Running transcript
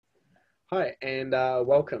Hi, and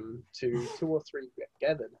welcome to Two or Three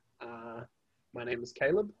Gathered. My name is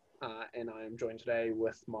Caleb, and I am joined today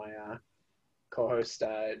with my co-host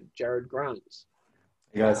Jared Grant.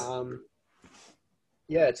 Hey guys. Um,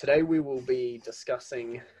 Today we will be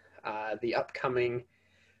discussing the upcoming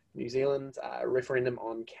New Zealand referendum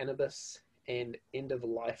on cannabis and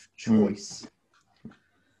end-of-life choice.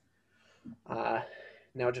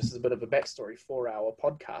 Now, just as a bit of a backstory for our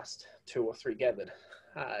podcast, Two or Three Gathered.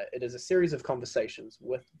 It is a series of conversations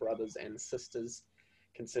with brothers and sisters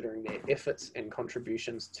considering their efforts and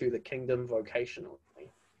contributions to the kingdom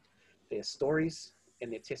vocationally, their stories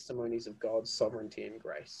and their testimonies of God's sovereignty and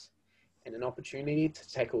grace, and an opportunity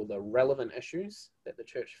to tackle the relevant issues that the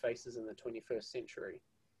church faces in the 21st century.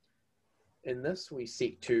 In this, we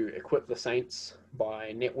seek to equip the saints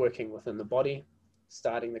by networking within the body,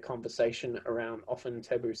 starting the conversation around often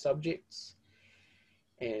taboo subjects,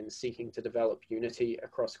 and seeking to develop unity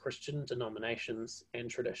across Christian denominations and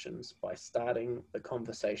traditions by starting the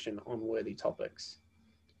conversation on worthy topics.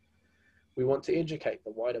 We want to educate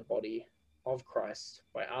the wider body of Christ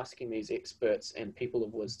by asking these experts and people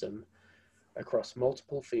of wisdom across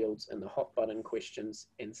multiple fields in the hot button questions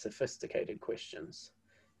and sophisticated questions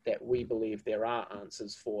that we believe there are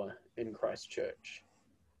answers for in Christ's church,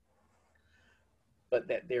 but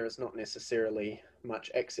that there is not necessarily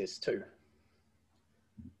much access to.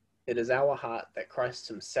 It is our heart that Christ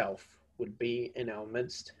himself would be in our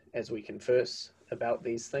midst as we converse about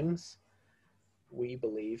these things. We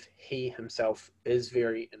believe he himself is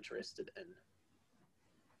very interested in.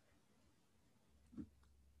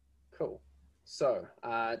 Cool. So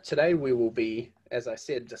today we will be, as I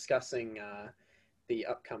said, discussing the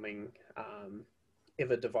upcoming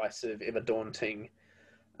ever divisive, ever daunting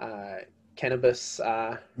cannabis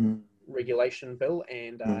regulation bill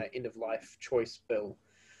and end-of-life choice bill.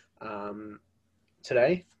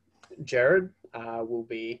 Today, Jared will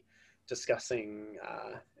be discussing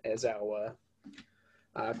as our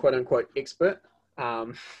quote-unquote expert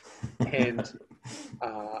and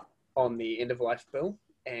on the end-of-life bill,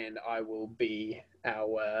 and I will be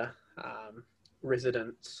our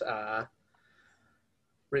resident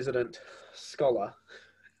scholar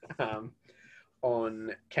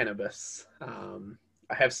on cannabis. I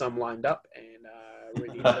have some lined up and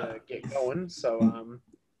ready to get going, so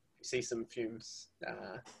see some fumes.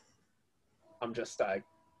 I'm just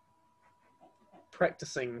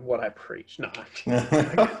practicing what I preach. No,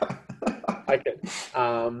 I could.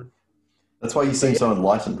 That's why you seem so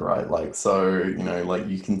enlightened, right? Like, so, like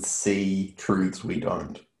you can see truths we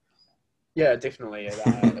don't. Yeah, definitely. It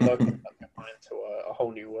opens up your mind to a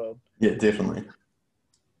whole new world. Yeah, definitely.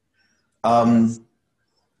 Well,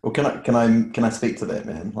 can I speak to that,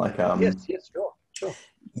 man? Like, Yes, sure.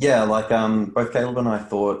 yeah, like, both Caleb and I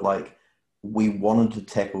thought like we wanted to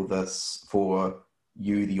tackle this for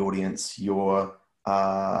you, the audience. We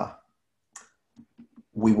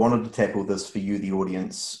wanted to tackle this for you, the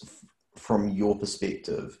audience, from your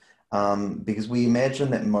perspective, because we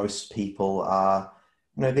imagine that most people are,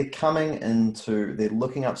 they're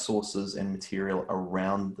looking up sources and material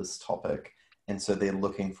around this topic, and so they're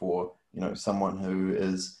looking for, someone who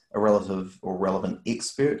is a relative or relevant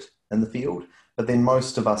expert in the field. But then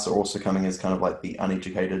most of us are also coming as kind of like the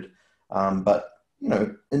uneducated, but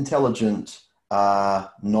intelligent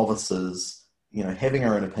novices, having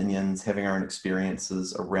our own opinions, having our own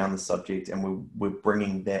experiences around the subject, and we're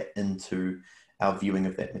bringing that into our viewing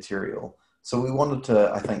of that material. So we wanted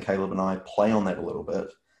to, I think Caleb and I, play on that a little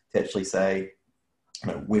bit to actually say,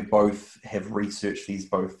 we both have researched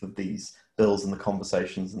both of these bills and the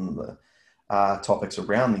conversations and the topics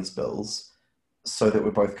around these bills, so that we're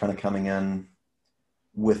both kind of coming in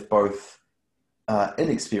with both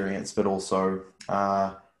inexperience, but also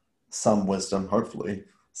some wisdom, hopefully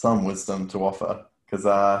some wisdom to offer. Because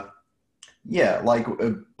by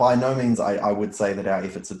no means I would say that our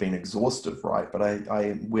efforts have been exhaustive, right? But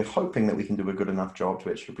we're hoping that we can do a good enough job to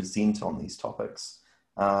actually present on these topics.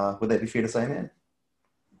 Would that be fair to say, man?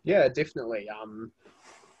 Yeah, definitely.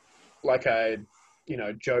 Like I,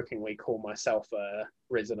 jokingly call myself a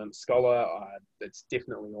resident scholar. It's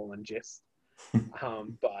definitely all in jest.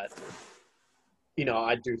 But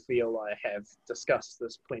I do feel I have discussed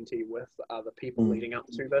this plenty with other people leading up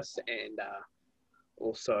to this, and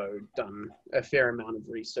also done a fair amount of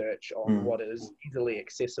research on what is easily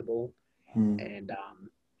accessible. And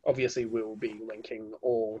obviously we'll be linking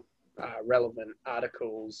all relevant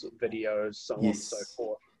articles, videos, so on and so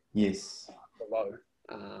forth. Yes. Below.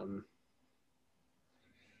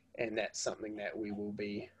 And that's something that we will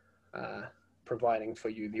be providing for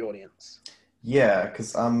you, the audience. Yeah,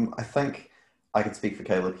 because I think I can speak for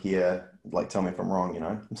Caleb here. Like, tell me if I'm wrong.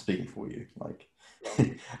 I'm speaking for you. Like,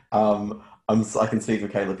 I can speak for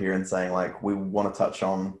Caleb here and saying like we want to touch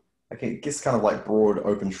on, I guess, kind of like broad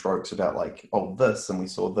open strokes about like, oh, this, and we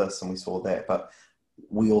saw this and we saw that, but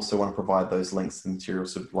we also want to provide those links to the material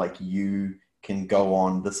so like you can go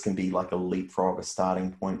on. This can be like a leapfrog, a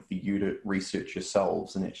starting point for you to research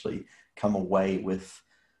yourselves and actually come away with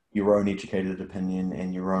your own educated opinion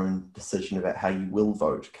and your own decision about how you will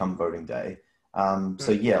vote come voting day.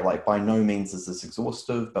 So yeah, like by no means is this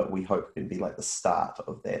exhaustive, but we hope it can be like the start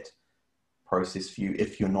of that process for you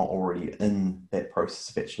if you're not already in that process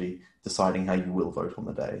of actually deciding how you will vote on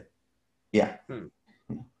the day. Yeah.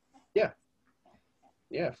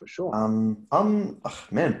 Yeah, for sure. Man, I'm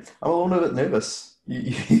a little bit nervous.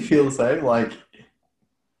 You feel the same? Like,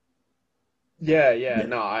 Yeah.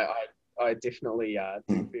 No, I definitely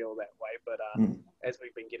do feel that way. But as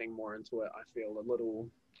we've been getting more into it, I feel a little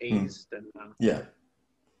eased and yeah.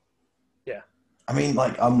 Yeah. I mean,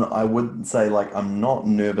 like, I wouldn't say like I'm not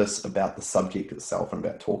nervous about the subject itself and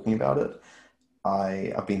about talking about it.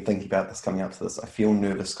 I've been thinking about this coming up to this. I feel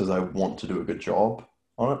nervous because I want to do a good job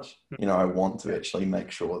on it. I want to actually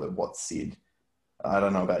make sure that what's said. I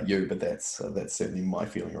don't know about you, but that's certainly my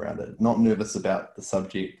feeling around it. Not nervous about the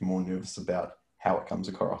subject, more nervous about how it comes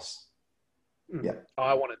across. Yeah.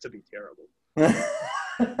 I want it to be terrible.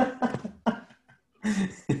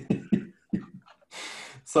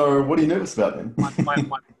 So, what are you nervous about then?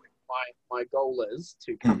 My goal is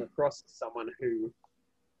to come across someone who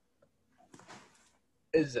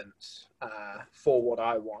isn't for what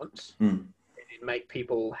I want and make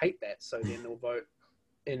people hate that, so then they'll vote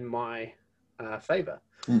in my favor.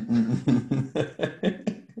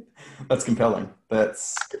 That's compelling.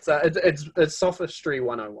 It's sophistry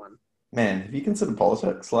 101. Man, have you considered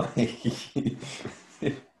politics? Like,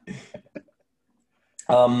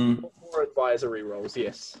 more advisory roles,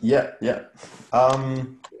 yes. Yeah.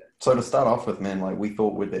 So to start off with, man, like we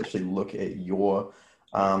thought we'd actually look at your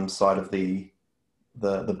side of the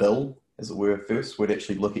bill, as it were, first. We'd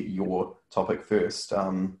actually look at your topic first.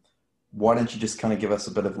 Why don't you just kind of give us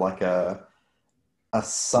a bit of like a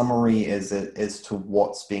summary as to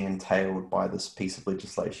what's being entailed by this piece of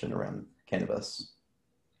legislation around cannabis?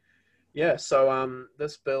 Yeah, so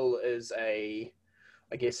this bill is an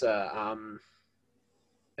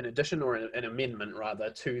addition or an amendment rather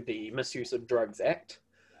to the Misuse of Drugs Act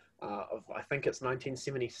of, I think it's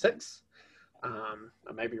 1976. I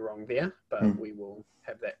may be wrong there, but we will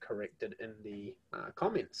have that corrected in the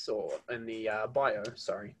comments or in the bio,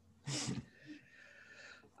 sorry.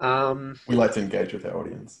 We like to engage with our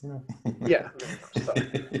audience. Yeah, so,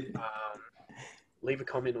 leave a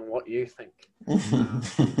comment on what you think.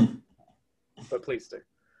 But please do.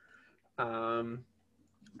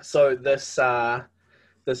 So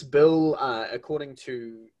this bill, according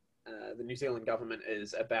to the New Zealand government,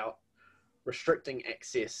 is about restricting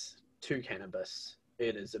access to cannabis.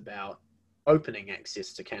 It is about opening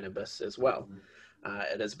access to cannabis as well.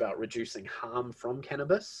 It is about reducing harm from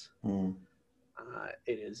cannabis.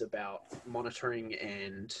 It is about monitoring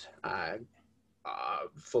and,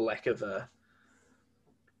 for lack of a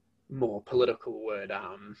more political word,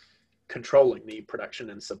 controlling the production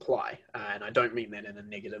and supply. And I don't mean that in a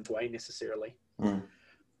negative way necessarily. And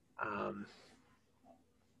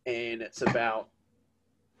it's about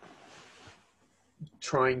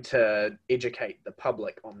trying to educate the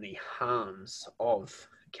public on the harms of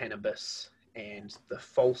cannabis and the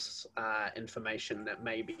false information that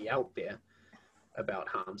may be out there about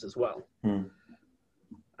harms as well.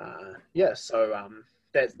 So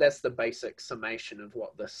that's the basic summation of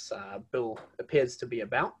what this bill appears to be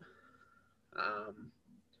about.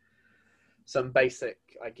 Some basic,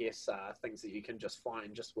 I guess, things that you can just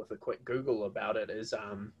find just with a quick Google about it is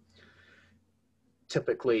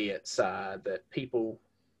typically it's that people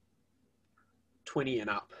 20 and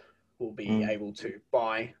up will be able to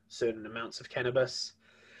buy certain amounts of cannabis.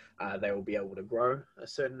 They will be able to grow a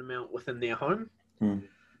certain amount within their home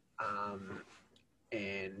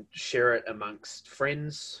and share it amongst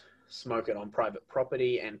friends, smoke it on private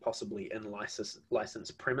property and possibly in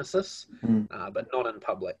licensed premises, but not in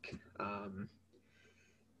public.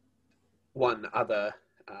 One other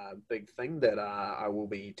big thing that I will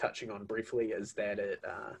be touching on briefly is that it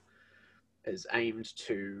is aimed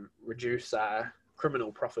to reduce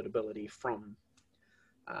criminal profitability from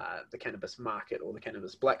the cannabis market or the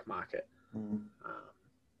cannabis black market.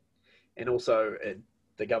 And also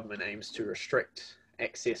the government aims to restrict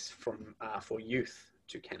access for youth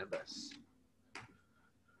to cannabis.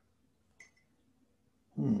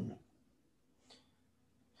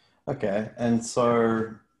 Okay, and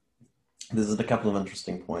so there's a couple of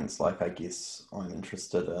interesting points. Like, I guess I'm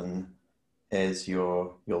interested in, as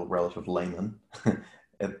your relative layman, Yeah.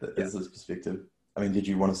 as this perspective. I mean, did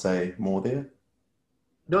you want to say more there?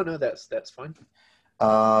 No, that's fine.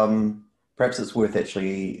 Perhaps it's worth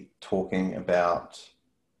actually talking about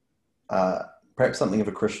uh, perhaps something of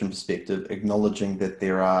a Christian perspective, acknowledging that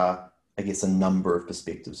there are, I guess, a number of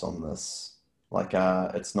perspectives on this. Like,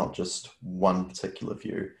 it's not just one particular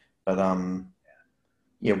view. But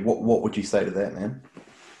yeah, what would you say to that, man?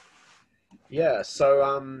 Yeah,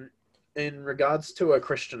 so in regards to a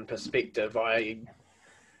Christian perspective, I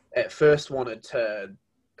at first wanted to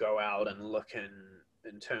go out and look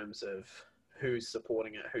in terms of who's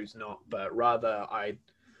supporting it, who's not, but rather I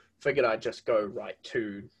figured I'd just go right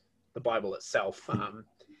to the Bible itself.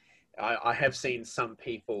 I have seen some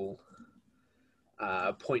people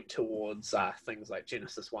point towards things like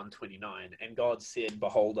Genesis 1:29, and God said,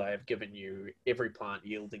 "Behold, I have given you every plant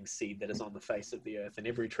yielding seed that is on the face of the earth, and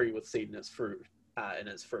every tree with seed in its fruit.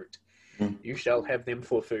 Mm, You shall have them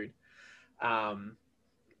for food."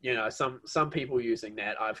 Some people using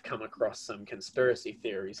that. I've come across some conspiracy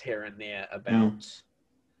theories here and there mm, about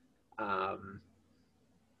um,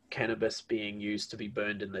 cannabis being used to be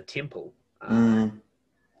burned in the temple, mm,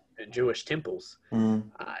 in Jewish temples, mm,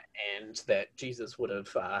 uh, and that Jesus would have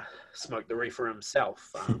smoked the reefer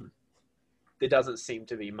himself. There doesn't seem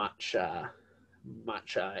to be much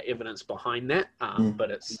evidence behind that, mm, but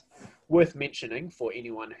it's worth mentioning for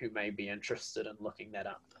anyone who may be interested in looking that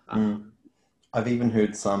up. mm. I've even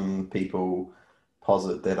heard some people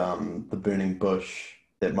posit that the burning bush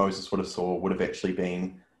that Moses would have saw would have actually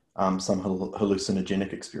been some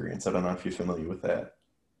hallucinogenic experience. I don't know if you're familiar with that.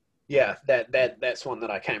 Yeah, that's one that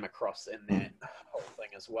I came across in Mm, that whole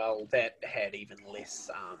thing as well. That had even less,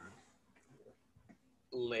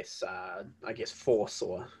 I guess, force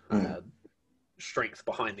or mm, strength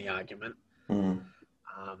behind the argument. mm,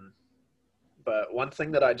 Um, but one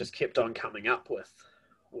thing that I just kept on coming up with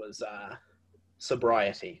was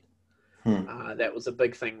sobriety. mm, That was a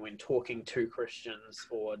big thing when talking to Christians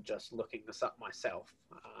or just looking this up myself.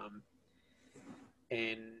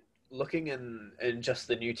 And looking in just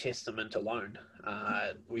the New Testament alone,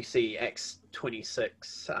 we see Acts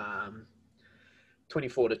 26,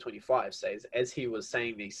 24 to 25 says, "As he was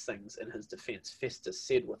saying these things in his defense, Festus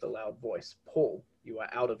said with a loud voice, 'Paul, you are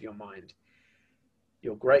out of your mind.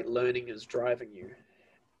 Your great learning is driving you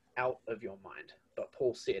out of your mind.' But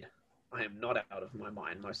Paul said, 'I am not out of my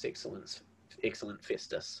mind, most excellent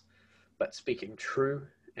Festus, but speaking true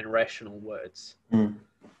and rational words.'" mm,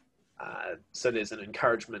 So there's an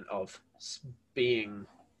encouragement of being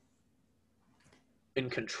in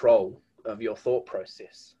control of your thought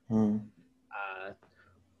process. mm, Uh,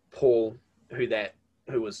 Paul,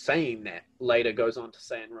 who was saying that, later goes on to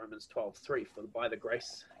say in Romans 12:3, "For by the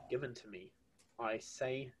grace given to me, I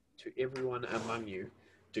say to everyone among you,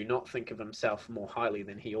 do not think of himself more highly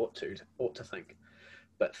than he ought to think,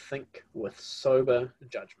 but think with sober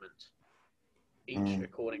judgment, each mm,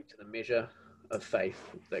 according to the measure of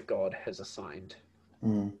faith that God has assigned."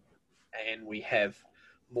 mm, And we have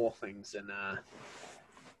more things in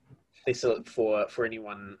for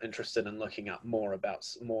anyone interested in looking up more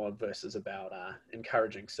verses about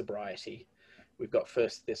encouraging sobriety. We've got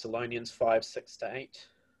First Thessalonians 5:6-8.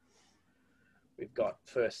 We've got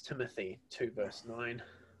First Timothy 2:9,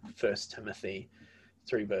 First Timothy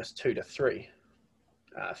 3:2-3,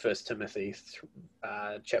 First Timothy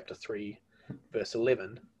chapter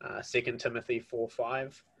 3:11, 2 Timothy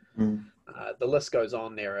 4:5. mm, The list goes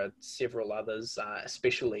on. There are several others,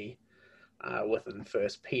 especially within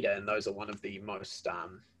First Peter, and those are one of the most,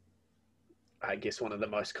 I guess, one of the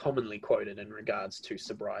most commonly quoted in regards to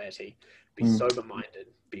sobriety. Be mm, sober-minded,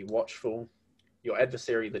 be watchful. Your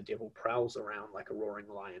adversary, the devil, prowls around like a roaring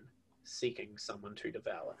lion, seeking someone to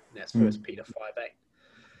devour. And that's First mm, Peter 5:8.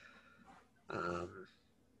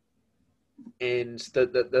 And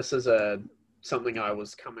this is something I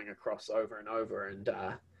was coming across over and over. And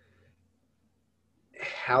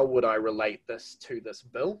how would I relate this to this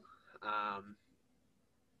bill?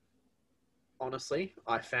 Honestly,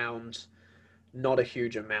 I found not a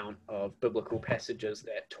huge amount of biblical passages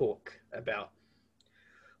that talk about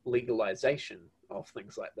legalization of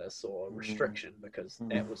things like this or mm, restriction, because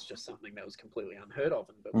that mm, was just something that was completely unheard of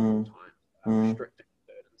in biblical mm, times, mm, restricting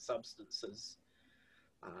certain substances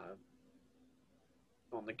uh,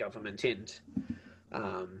 on the government end.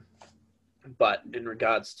 Um, but in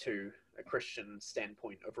regards to a Christian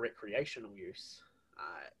standpoint of recreational use,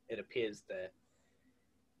 it appears that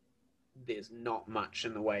there's not much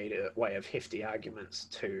in the way of hefty arguments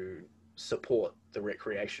to support the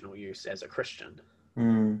recreational use as a Christian.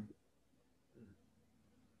 mm.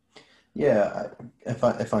 Yeah,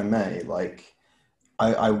 if I may, like,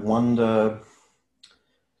 I wonder.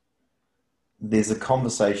 There's a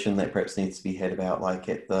conversation that perhaps needs to be had about, like,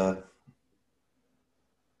 at the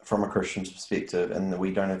from a Christian's perspective, and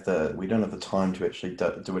we don't have the time to actually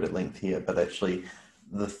do it at length here, but actually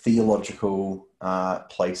the theological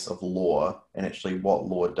place of law, and actually what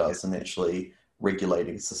law does and actually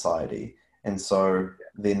regulating society. And so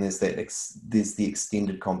then there's there's the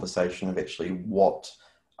extended conversation of actually what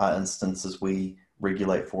instances we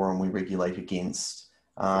regulate for and we regulate against.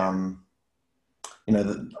 You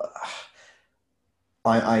know,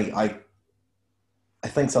 I, I, I I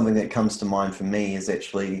think something that comes to mind for me is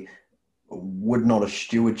actually, would not a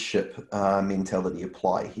stewardship mentality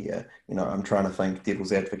apply here? You know, I'm trying to think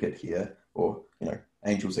devil's advocate here, or, you know,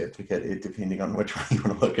 angel's advocate, depending on which way you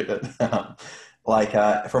want to look at it.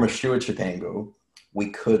 From a stewardship angle, we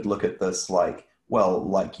could look at this like, well,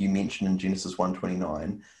 like you mentioned in Genesis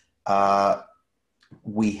 1:29,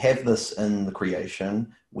 we have this in the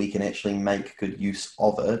creation. We can actually make good use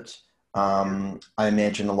of it. I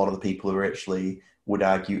imagine a lot of the people who are actually would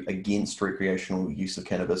argue against recreational use of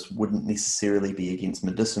cannabis wouldn't necessarily be against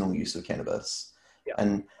medicinal use of cannabis. Yeah.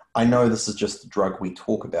 And I know this is just the drug we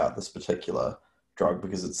talk about, this particular drug,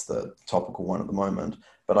 because it's the topical one at the moment.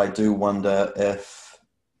 But I do wonder if,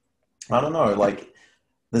 I don't know, like,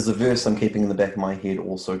 there's a verse I'm keeping in the back of my head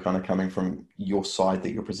also kind of coming from your side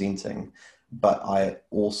that you're presenting. But I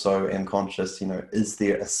also am conscious, you know, is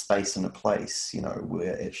there a space and a place, you know,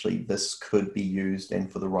 where actually this could be used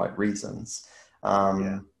and for the right reasons?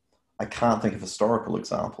 I can't think of historical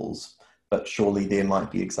examples, but surely there might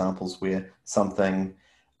be examples where something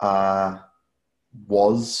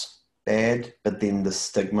was bad, but then the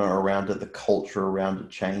stigma around it, the culture around it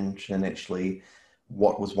changed, and actually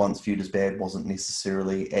what was once viewed as bad wasn't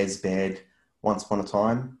necessarily as bad once upon a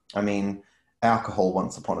time. I mean, alcohol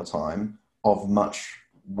once upon a time of much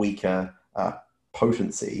weaker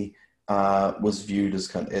potency was viewed as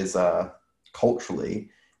culturally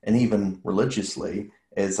and even religiously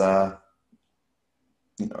as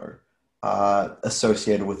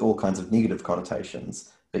associated with all kinds of negative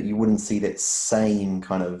connotations. But you wouldn't see that same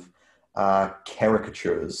kind of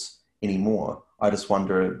caricatures anymore. I just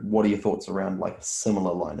wonder, what are your thoughts around like a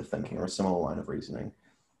similar line of thinking or a similar line of reasoning?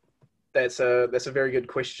 That's a very good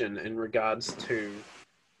question in regards to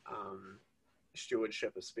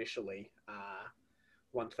stewardship, especially.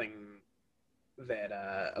 One thing that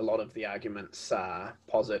a lot of the arguments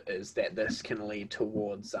posit is that this can lead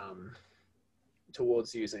towards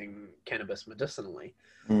using cannabis medicinally.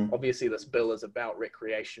 Obviously, this bill is about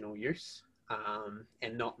recreational use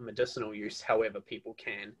and not medicinal use. However, people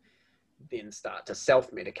can then start to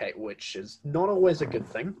self-medicate, which is not always a good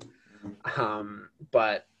thing,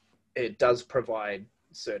 but it does provide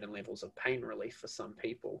certain levels of pain relief for some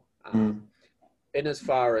people. In as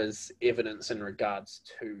far as evidence in regards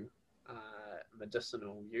to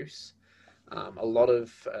medicinal use, a lot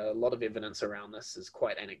of evidence around this is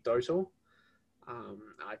quite anecdotal.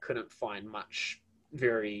 I couldn't find much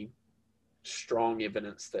very strong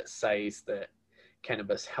evidence that says that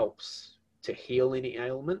cannabis helps to heal any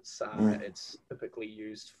ailments. It's typically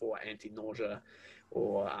used for anti-nausea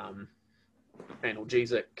or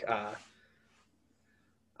analgesic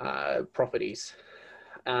properties.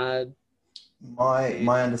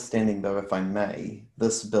 My understanding, though, if I may,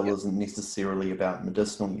 this bill isn't necessarily about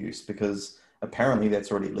medicinal use, because apparently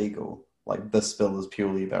that's already legal. Like, this bill is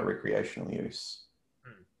purely about recreational use.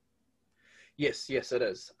 Yes, it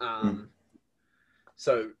is.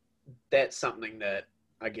 So that's something that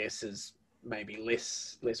I guess is maybe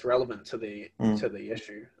less relevant to the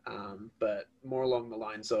issue, but more along the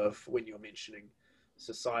lines of when you're mentioning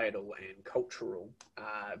societal and cultural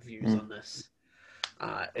views on this.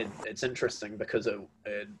 It's interesting because it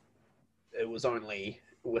was only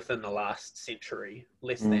within the last century,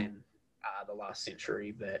 less than the last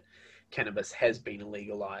century, that cannabis has been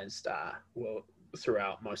legalized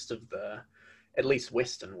throughout most of the, at least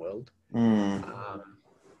Western world.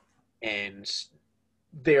 And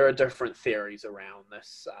there are different theories around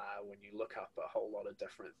this when you look up a whole lot of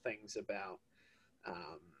different things about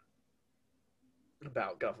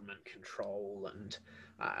government control and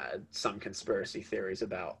some conspiracy theories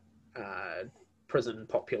about prison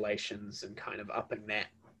populations and kind of upping that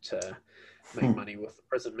to make money with the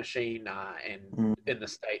prison machine. And in the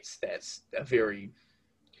States, that's a very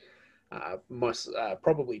most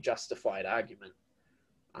probably justified argument.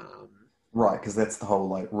 Right, because that's the whole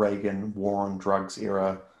like Reagan war on drugs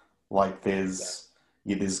era. Like there's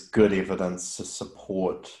good evidence to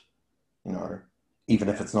support, even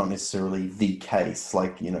if it's not necessarily the case.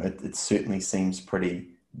 Like it certainly seems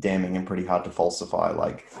pretty damning and pretty hard to falsify.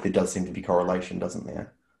 Like there does seem to be correlation, doesn't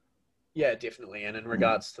there? Yeah, definitely. And in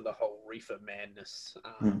regards to the whole reefer madness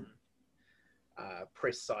Mm.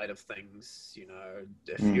 press side of things, you know,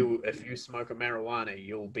 Mm. if you smoke a marijuana,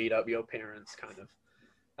 you'll beat up your parents, kind of,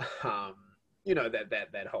 you know,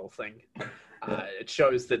 that whole thing. Yeah. It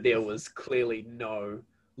shows that there was clearly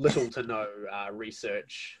little to no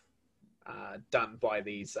research done by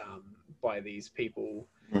these people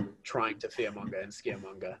Mm. trying to fearmonger and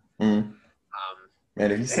scaremonger. Mm.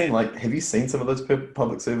 Man, And have you seen some of those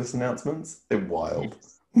public service announcements? They're wild.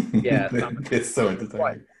 yeah, They're so quite.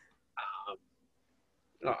 entertaining.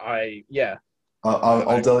 Yeah,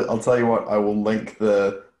 I'll tell you what. I will link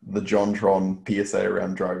the JonTron PSA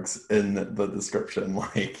around drugs in the description.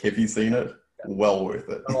 Like, have you seen it? Well worth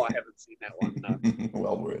it. oh, I haven't seen that one. No,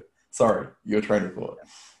 Well worth it. Sorry, your train of thought.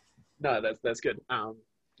 no, that's good.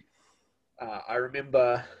 I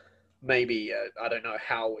remember maybe I don't know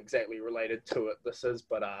how exactly related to it this is,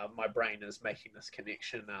 but my brain is making this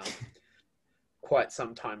connection. Quite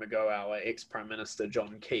some time ago, our ex-Prime Minister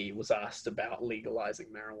John Key was asked about legalizing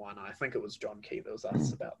marijuana. I think it was John Key that was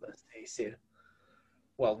asked about this. He said,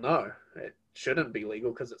 "Well, no, it shouldn't be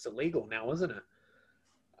legal because it's illegal now, isn't it?"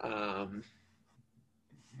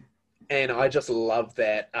 And I just love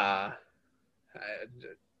that.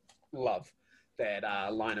 Love that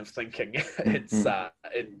line of thinking.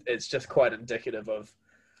 It's just quite indicative of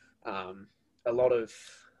a lot of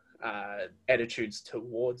attitudes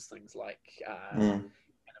towards things like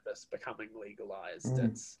cannabis becoming legalized.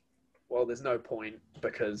 It's, well, there's no point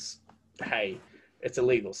because, hey, it's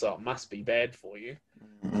illegal, so it must be bad for you.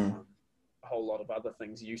 A whole lot of other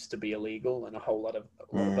things used to be illegal, and a lot of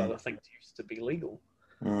other things used to be legal.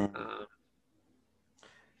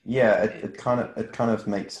 Yeah, it kind of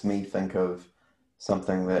makes me think of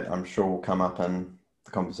something that I'm sure will come up in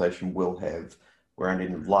the conversation we'll have around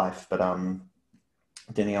end of life. But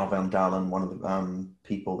Danielle Van Dalen, one of the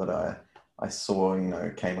people that I saw, you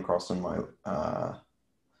know, came across in my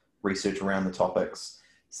research around the topics,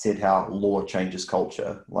 said how law changes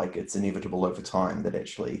culture. Like it's inevitable over time that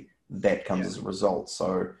actually that comes as a result.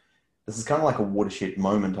 So this is kind of like a watershed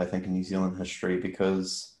moment, I think, in New Zealand history,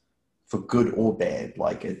 because for good or bad,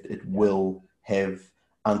 like it will have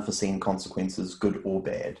unforeseen consequences, good or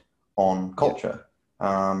bad, on culture.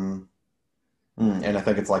 And I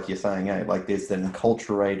think it's like you're saying, like there's an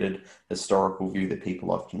enculturated historical view that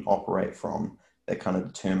people often operate from that kind of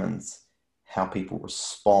determines how people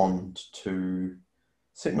respond to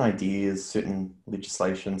certain ideas, certain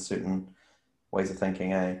legislation, certain ways of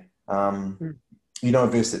thinking. You know, a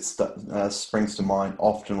verse that springs to mind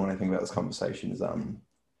often when I think about this conversation is 1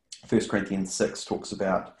 Corinthians 6 talks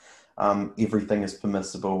about everything is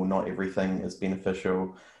permissible, not everything is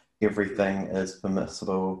beneficial. Everything is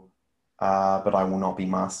permissible, but I will not be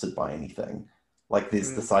mastered by anything. Like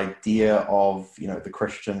there's this idea of, you know, the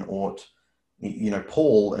Christian ought, you know,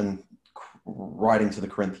 Paul in writing to the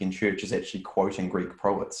Corinthian church is actually quoting Greek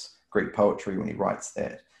poets, Greek poetry when he writes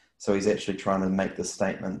that. So he's actually trying to make the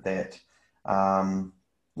statement that,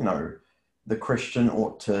 you know, the Christian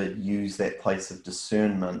ought to use that place of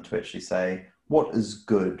discernment to actually say, what is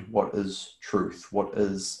good? What is truth? What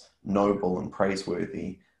is noble and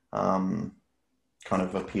praiseworthy? Kind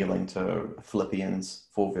of appealing to Philippians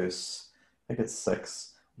 4 verse, I think it's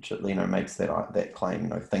 6, which, you know, makes that claim, you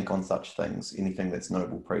know, think on such things, anything that's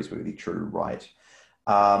noble, praiseworthy, true, right.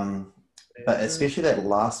 But especially that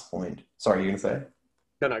last point. Sorry, you're going to say?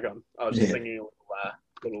 No, go on. I was just singing a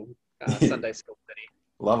little Sunday school ditty.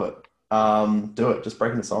 Love it. Do it. Just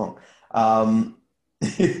breaking the song. Well,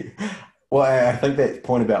 I think that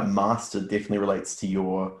point about master definitely relates to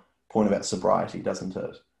your point about sobriety, doesn't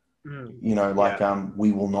it? You know, like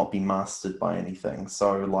we will not be mastered by anything.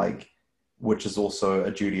 So, like, which is also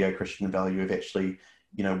a Judeo-Christian value of actually,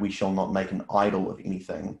 you know, we shall not make an idol of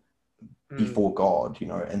anything before God. You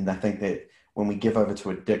know, and I think that when we give over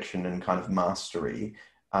to addiction and kind of mastery,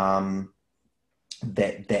 that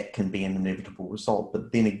can be an inevitable result.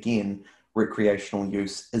 But then again, recreational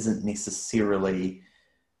use isn't necessarily,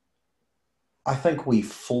 I think we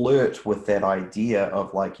flirt with that idea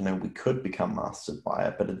of like, you know, we could become mastered by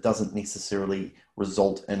it, but it doesn't necessarily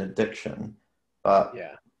result in addiction. But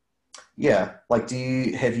like,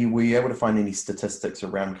 were you able to find any statistics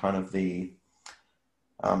around kind of the,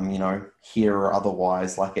 you know, here or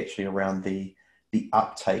otherwise, like actually around the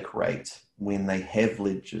uptake rate when they have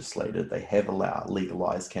legislated, they have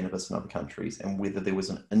legalized cannabis in other countries, and whether there was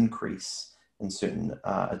an increase in certain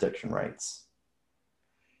addiction rates?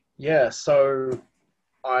 Yeah, so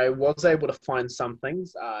I was able to find some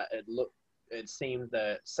things. it seemed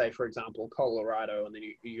that, say, for example, Colorado in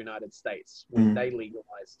the United States, when they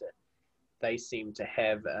legalized it, they seemed to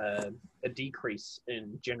have a decrease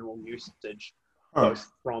in general usage,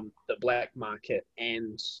 both from the black market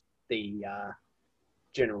and the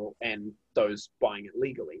general and those buying it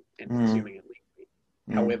legally and consuming it legally.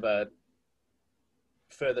 However,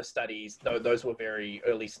 further studies, though those were very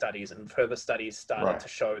early studies, and further studies started to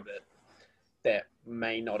show that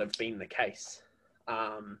may not have been the case.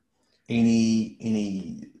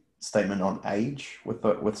 Any statement on age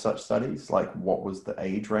with such studies? Like, what was the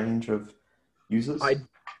age range of users?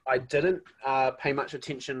 I didn't pay much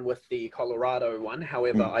attention with the Colorado one.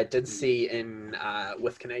 However, I did see in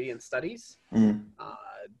with Canadian studies,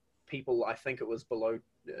 people, I think it was below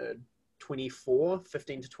 24,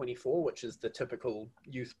 15 to 24, which is the typical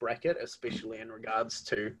youth bracket, especially in regards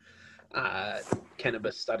to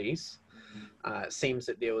cannabis studies. It seems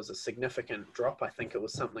that there was a significant drop. I think it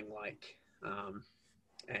was something like,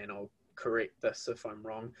 and I'll correct this if I'm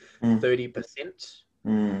wrong, 30%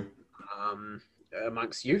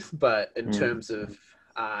 amongst youth, but in terms of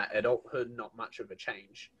adulthood, not much of a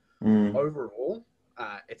change. Overall,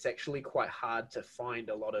 it's actually quite hard to find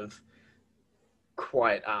a lot of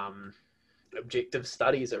quite objective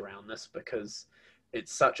studies around this because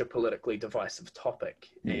it's such a politically divisive topic.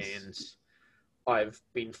 And I've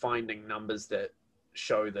been finding numbers that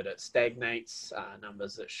show that it stagnates,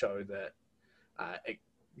 numbers that show that it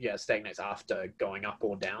stagnates after going up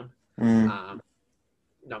or down,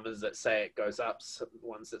 numbers that say it goes up,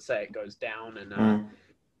 ones that say it goes down, and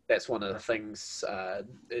that's one of the things,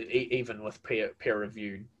 even with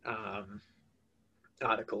peer-reviewed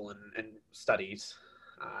article and studies,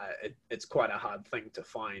 it's quite a hard thing to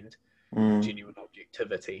find genuine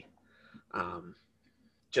objectivity.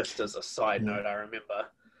 Just as a side note, I remember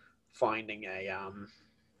finding a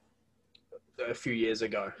few years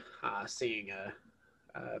ago, seeing a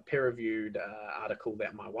peer-reviewed article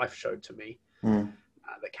that my wife showed to me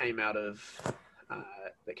that came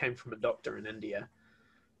from a doctor in India,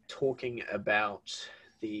 talking about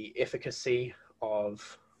the efficacy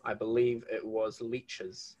of, I believe it was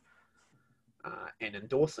leeches, and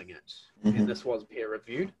endorsing it. And this was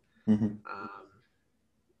peer-reviewed, and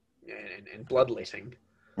bloodletting.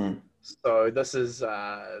 So this is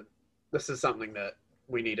something that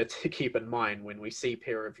we need to keep in mind when we see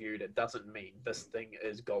peer-reviewed. It doesn't mean this thing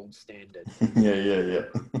is gold standard. Yeah.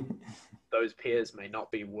 Those peers may not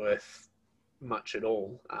be worth much at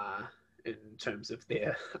all in terms of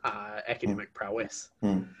their academic prowess.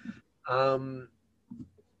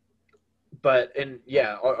 But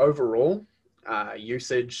overall,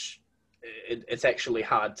 usage, it's actually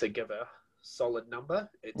hard to give a solid number.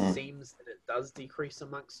 It seems that it does decrease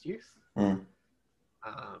amongst youth. And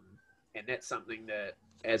that's something that,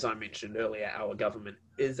 as I mentioned earlier, our government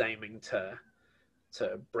is aiming to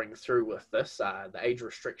bring through with this, the age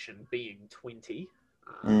restriction being 20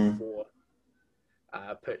 for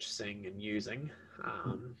purchasing and using.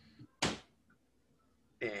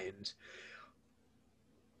 And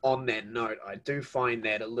on that note, I do find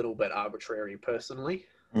that a little bit arbitrary personally.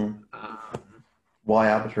 Why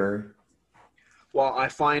arbitrary? Well, I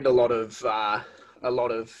find a lot of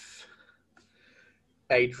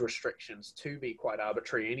age restrictions to be quite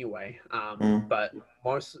arbitrary anyway. But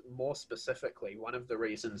more specifically, one of the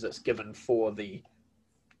reasons it's given for the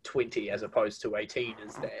 20 as opposed to 18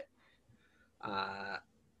 is that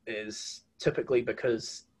is typically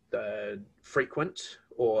because the frequent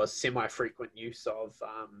or semi-frequent use of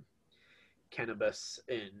cannabis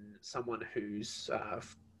in someone whose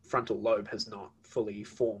frontal lobe has not fully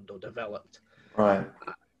formed or developed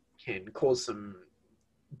can cause some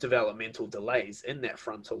developmental delays in that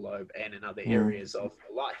frontal lobe and in other areas of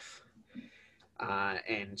life.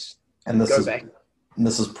 And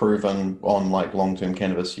this is proven on like long-term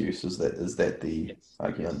cannabis use. Is that the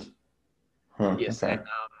argument? Yes. And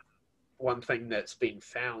one thing that's been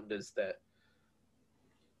found is that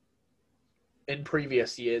in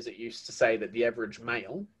previous years, it used to say that the average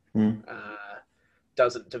male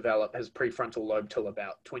doesn't develop his prefrontal lobe till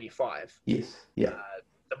about 25. Yes. Yeah.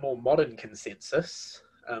 The more modern consensus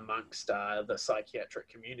amongst the psychiatric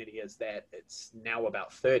community is that it's now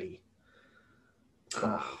about 30.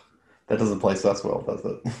 That doesn't place us well, does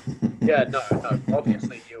it? Yeah, no.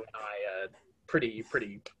 Obviously, you and I are pretty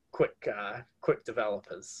quick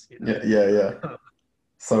developers. You know? Yeah.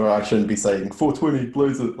 So I shouldn't be saying 420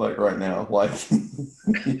 blows it like right now, like.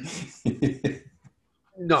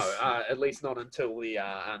 No, at least not until the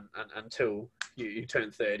until you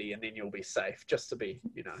turn 30, and then you'll be safe. Just to be,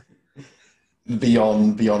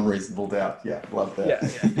 beyond reasonable doubt. Yeah, love that. Yeah.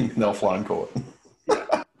 They'll fly in court.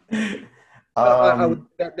 I would, Um,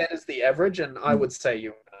 that is the average, and I would say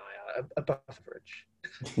you and I are above average.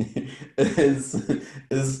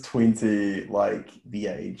 is 20 like the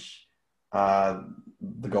age, uh,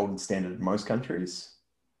 the golden standard in most countries?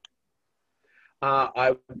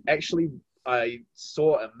 I actually I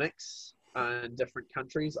saw a mix in different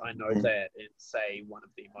countries. I know Mm, that in say one of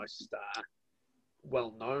the most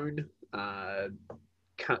well-known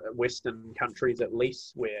Western countries, at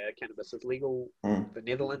least where cannabis is legal, mm, the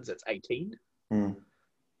Netherlands, it's 18. mm.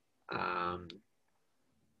 Um,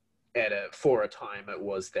 for a time, it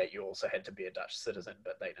was that you also had to be a Dutch citizen,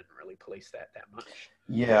 but they didn't really police that much.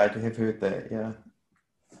 Yeah, I have heard that. Yeah.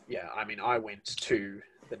 Yeah, I mean, I went to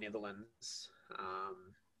the Netherlands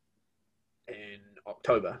in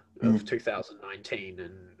October of Mm, 2019,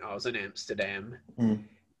 and I was in Amsterdam. mm,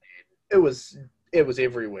 It was it was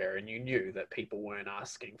everywhere, and you knew that people weren't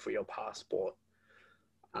asking for your passport.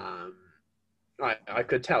 Um, I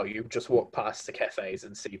could tell you just walk past the cafes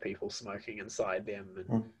and see people smoking inside them, and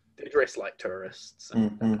mm, they're dressed like tourists, mm,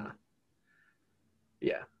 and mm,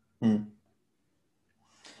 yeah, mm.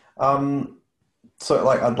 Um, so,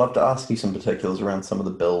 like, I'd love to ask you some particulars around some of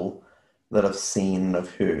the bill that I've seen,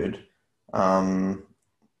 I've heard. Um,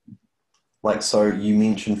 like, so you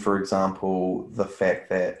mentioned, for example, the fact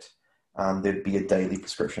that there'd be a daily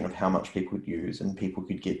prescription of how much people would use, and people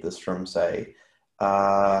could get this from, say,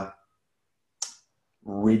 uh,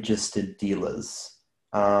 registered dealers.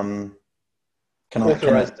 Um, can I,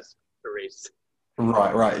 authorized dispensaries.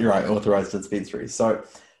 right, authorized dispensaries. So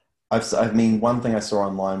I mean, one thing I saw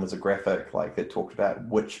online was a graphic like that talked about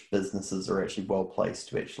which businesses are actually well placed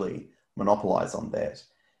to actually monopolize on that.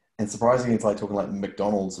 And surprisingly, it's like talking like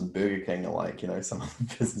McDonald's and Burger King are like, some of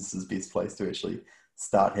the businesses best placed to actually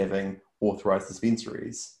start having authorized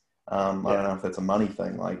dispensaries. I don't Yeah, know if that's a money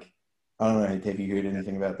thing. Like, I don't know. Have you heard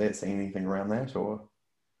anything about that? Seen anything around that? Or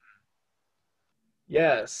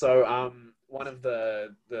yeah. So one of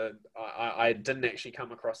I didn't actually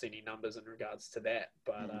come across any numbers in regards to that,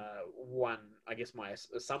 but mm, one I guess my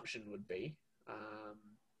assumption would be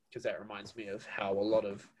because that reminds me of how a lot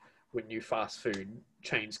of when new fast food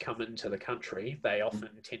chains come into the country, they often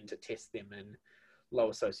tend to test them in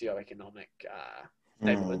lower socioeconomic mm,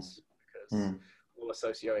 neighborhoods because mm, lower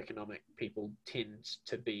socioeconomic people tend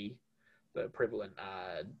to be the prevalent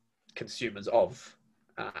consumers of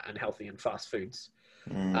unhealthy and fast foods.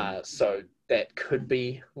 mm, So that could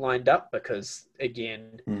be lined up because,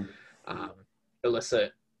 again, mm, um,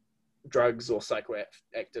 illicit drugs or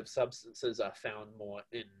psychoactive substances are found more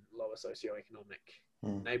in lower socioeconomic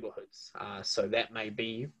mm. neighborhoods. So that may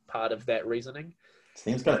be part of that reasoning.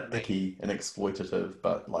 Seems kind It of may icky and exploitative,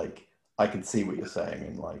 but like I can see what you're saying,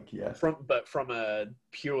 and like, yeah. from a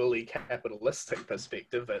purely capitalistic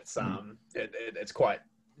perspective, Mm. it's quite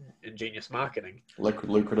ingenious marketing.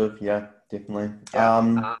 Lucrative, yeah, definitely.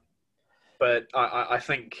 Yeah. But I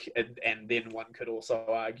think, and then one could also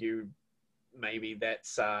argue maybe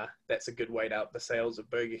that's a good way to up the sales of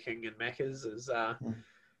Burger King and Macca's is Mm,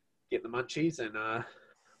 get the munchies and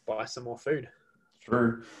buy some more food.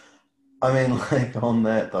 true. I mean, like on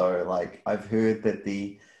that though, like I've heard that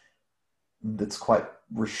that's quite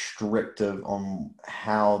restrictive on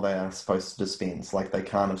how they are supposed to dispense. Like they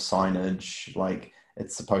can't have signage. Like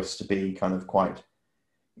it's supposed to be kind of quite,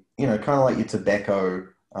 kind of like your tobacco,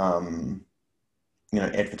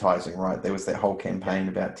 advertising, right? There was that whole Yeah, campaign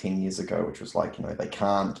about 10 years ago, which was like, they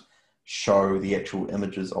can't show the actual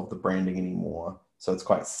images of the branding anymore. So it's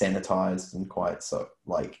quite sanitized and quite so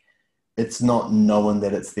like it's not knowing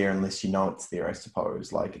that it's there unless you know it's there, I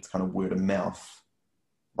suppose. Like it's kind of word of mouth.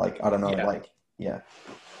 Like, I don't know, yeah, like, yeah.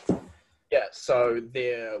 yeah. So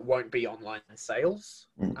there won't be online sales.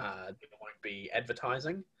 Mm, There won't be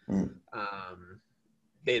advertising. mm, Um,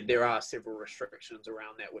 there are several restrictions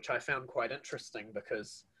around that, which I found quite interesting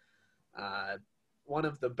because uh, one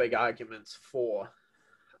of the big arguments for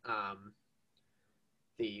um,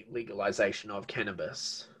 the legalization of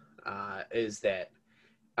cannabis is that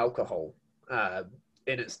alcohol, uh,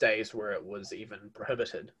 in its days where it was even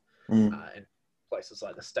prohibited mm, in places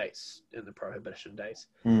like the States in the prohibition days,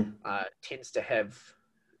 mm, tends to have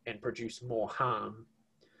and produce more harm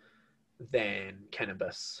than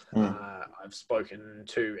cannabis. mm, I've spoken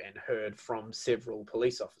to and heard from several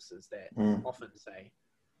police officers that mm, often say,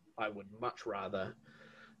 I would much rather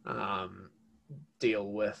um,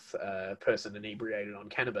 deal with a person inebriated on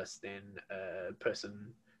cannabis than a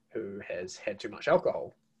person who has had too much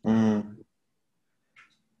alcohol. mm,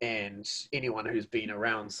 And anyone who's been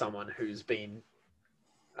around someone who's been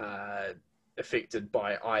uh, affected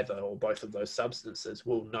by either or both of those substances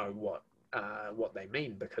will know what they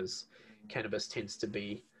mean because cannabis tends to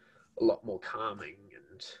be a lot more calming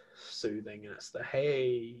and soothing, and it's the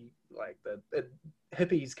hey, like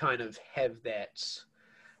hippies kind of have that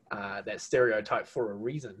that stereotype for a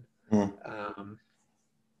reason, and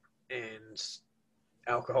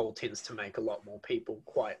alcohol tends to make a lot more people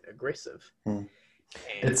quite aggressive. And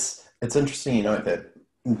it's interesting, you know, that.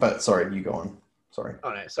 But sorry, you go on. Sorry.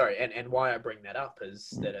 Oh no, sorry. And why I bring that up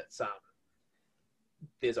is that it's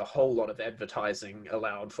there's a whole lot of advertising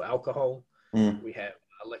allowed for alcohol. We have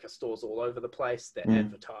liquor stores all over the place that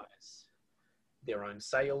advertise their own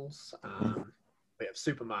sales. We have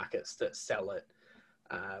supermarkets that sell it.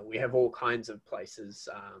 We have all kinds of places.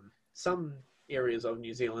 Some areas of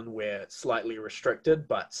New Zealand where it's slightly restricted,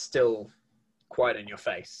 but still quite in your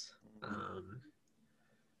face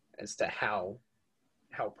as to how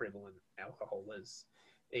prevalent alcohol is.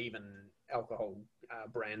 Even alcohol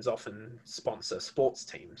brands often sponsor sports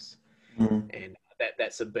teams, and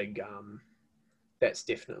that's a big that's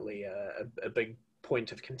definitely a big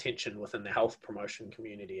point of contention within the health promotion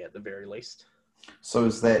community at the very least. So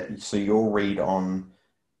your read on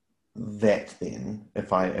that then,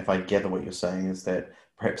 if I gather what you're saying, is that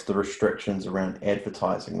perhaps the restrictions around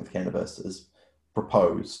advertising with cannabis is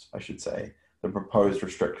proposed, I should say, the proposed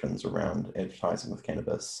restrictions around advertising with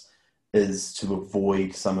cannabis is to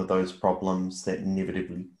avoid some of those problems that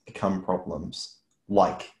inevitably become problems,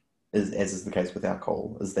 like as is the case with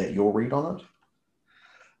alcohol. Is that your read on it?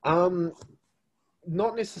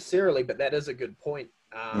 Not necessarily, but that is a good point.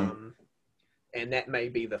 And that may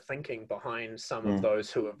be the thinking behind some of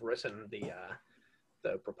those who have written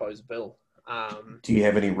the proposed bill. Do you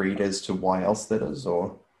have any read as to why else that is,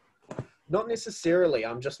 or? Not necessarily.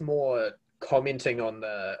 I'm just more commenting on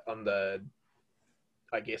the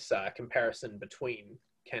I guess comparison between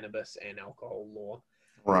cannabis and alcohol law,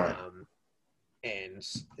 right? And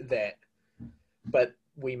that, but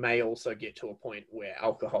we may also get to a point where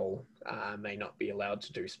alcohol may not be allowed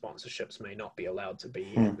to do sponsorships, may not be allowed to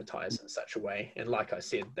be advertised in such a way. And like I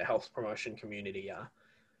said, the health promotion community are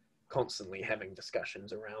constantly having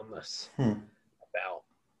discussions around this about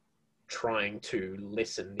trying to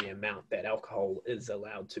lessen the amount that alcohol is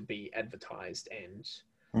allowed to be advertised and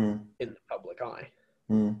in the public eye.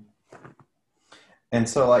 And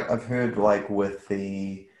so, like, I've heard, like, with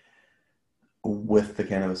the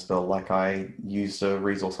cannabis bill, like, I used a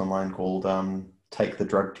resource online called Take the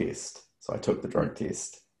Drug Test. So I took the drug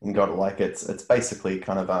test and got it. Like, it's basically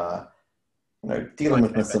kind of dealing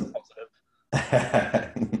with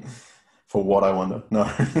for what I wonder. No.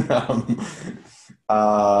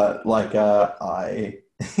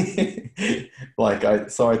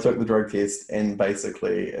 So I took the drug test, and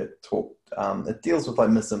basically it deals with like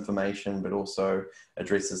misinformation, but also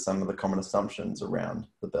addresses some of the common assumptions around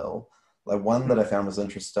the bill. Like, one that I found was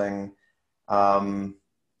interesting, the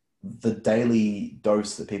daily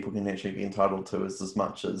dose that people can actually be entitled to is as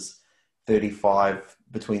much as between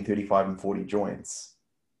 35 and 40 joints.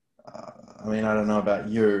 I mean, I don't know about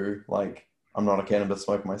you, like, I'm not a cannabis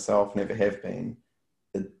smoker myself, never have been.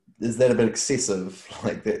 Is that a bit excessive,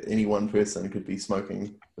 like that any one person could be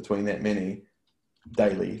smoking between that many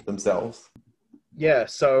daily themselves? Yeah,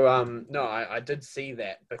 so no, I did see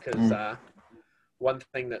that because one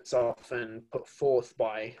thing that's often put forth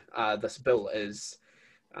by this bill is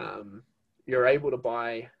you're able to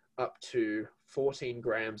buy up to 14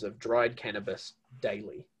 grams of dried cannabis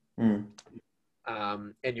daily.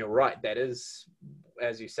 And you're right, that is,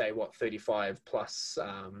 as you say, 35 plus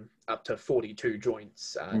up to 42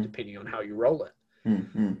 joints, depending on how you roll it.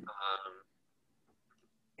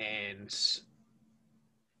 And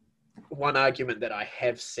one argument that I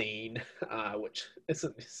have seen, which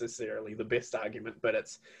isn't necessarily the best argument, but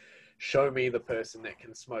it's show me the person that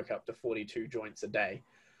can smoke up to 42 joints a day.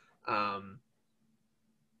 And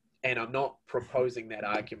I'm not proposing that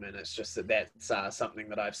argument. It's just that's something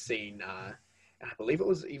that I've seen. I believe it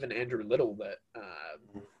was even Andrew Little that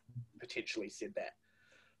potentially said that.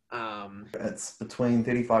 It's between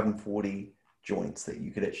 35 and 40 joints that you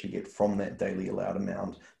could actually get from that daily allowed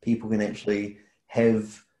amount. People can actually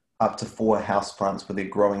have up to 4 houseplants where they're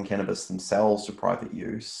growing cannabis themselves for private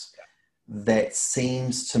use. That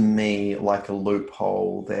seems to me like a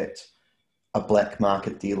loophole that a black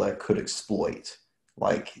market dealer could exploit.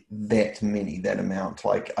 Like, that amount.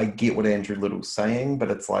 Like, I get what Andrew Little's saying, but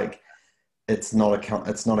it's like, it's not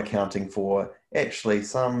accounting for actually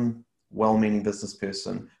some well-meaning business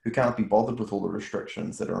person who can't be bothered with all the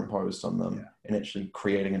restrictions that are imposed on them and actually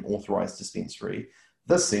creating an authorized dispensary.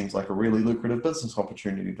 This seems like a really lucrative business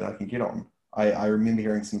opportunity that I can get on. I remember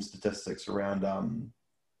hearing some statistics around,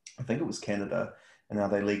 I think it was Canada, and how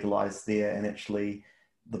they legalized there, and actually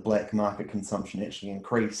the black market consumption actually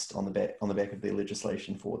increased on the back of their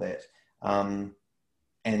legislation for that.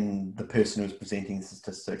 and the person who was presenting the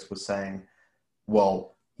statistics was saying,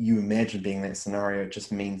 well, you imagine being that scenario, it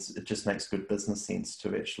just makes good business sense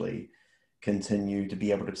to actually continue to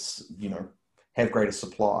be able to, have greater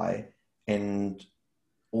supply and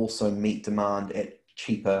also meet demand at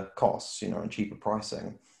cheaper costs, and cheaper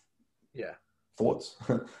pricing. Yeah. Thoughts?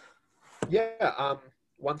 Yeah.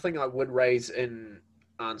 One thing I would raise in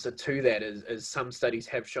answer to that is some studies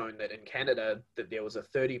have shown that in Canada that there was a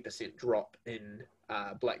 30% drop in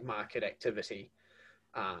black market activity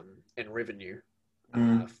and revenue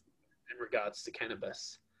in regards to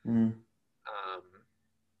cannabis.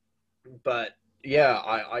 But yeah,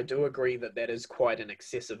 I do agree that is quite an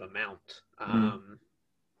excessive amount. And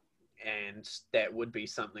that would be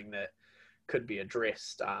something that could be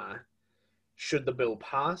addressed should the bill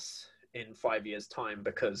pass in 5 years' time,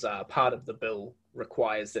 because part of the bill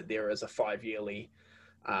requires that there is a 5-yearly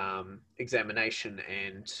examination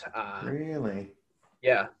and really?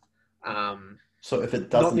 Yeah. So if it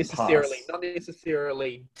doesn't pass, not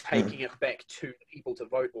necessarily taking it back to people to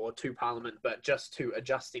vote or to Parliament, but just to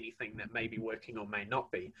adjust anything that may be working or may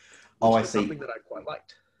not be. I see. Something that I quite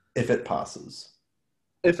liked. If it passes.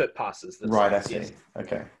 If it passes. Right, I see. Yes.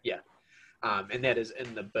 Okay. Yeah. And that is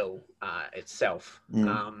in the bill itself.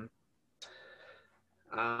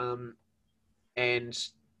 And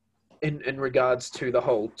in regards to the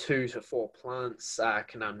whole 2 to 4 plants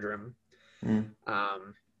conundrum,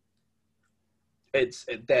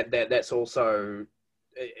 that's also,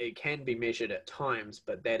 it can be measured at times,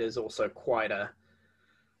 but that is also quite a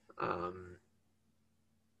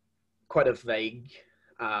vague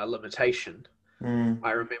limitation.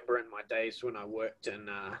 I remember in my days when I worked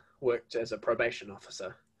as a probation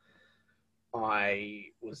officer, I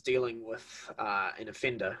was dealing with an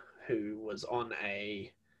offender who was on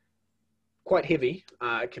a quite heavy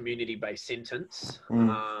community-based sentence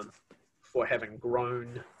for having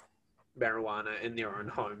grown marijuana in their own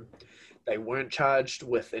home. They weren't charged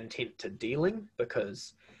with intent to dealing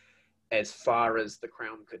because, as far as the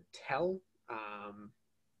Crown could tell,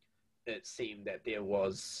 it seemed that there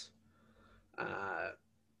was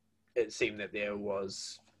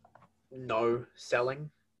no selling.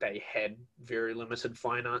 They had very limited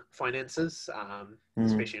finances,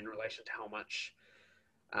 especially in relation to how much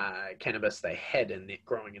cannabis they had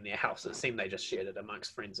growing in their house. It seemed they just shared it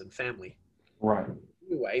amongst friends and family. Right.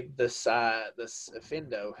 Anyway, this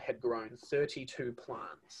offender had grown 32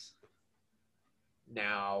 plants.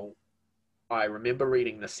 Now, I remember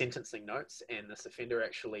reading the sentencing notes, and this offender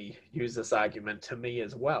actually used this argument to me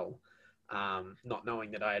as well, not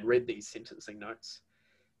knowing that I had read these sentencing notes,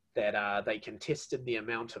 that they contested the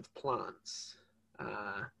amount of plants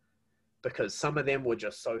because some of them were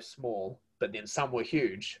just so small, but then some were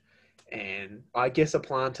huge. And I guess a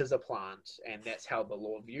plant is a plant, and that's how the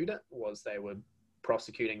law viewed it, was they were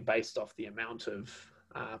prosecuting based off the amount of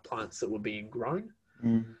plants that were being grown.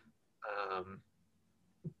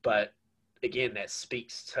 But again, that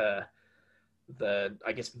speaks to the,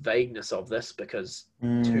 I guess, vagueness of this, because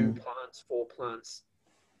 2 plants, 4 plants,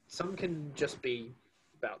 some can just be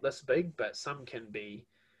about this big, but some can be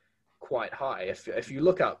quite high. If you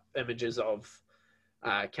look up images of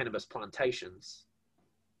cannabis plantations,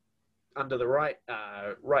 under the right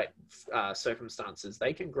circumstances,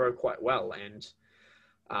 they can grow quite well. And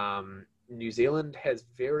New Zealand has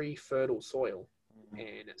very fertile soil,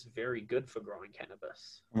 and it's very good for growing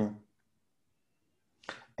cannabis.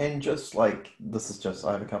 And just like,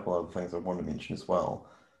 I have a couple other things I want to mention as well,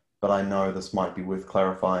 but I know this might be worth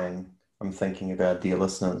clarifying. I'm thinking of our dear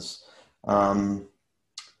listeners. Some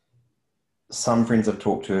friends I've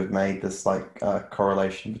talked to have made this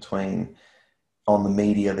correlation between, on the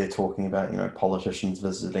media, they're talking about, politicians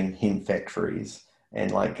visiting hemp factories,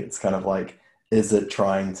 and it's kind of like, is it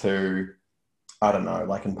trying to, I don't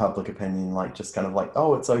know, in public opinion, just kind of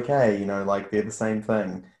oh, it's okay, they're the same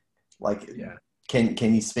thing. Yeah.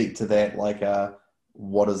 Can you speak to that?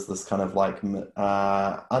 What is this kind of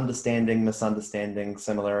understanding, misunderstanding,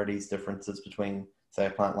 similarities, differences between, say, a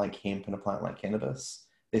plant like hemp and a plant like cannabis?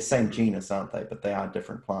 They're same genus, aren't they? But they are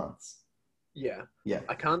different plants. Yeah. Yeah.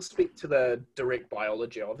 I can't speak to the direct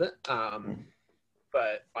biology of it,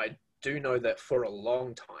 but I do know that for a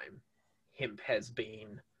long time, hemp has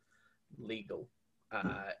been legal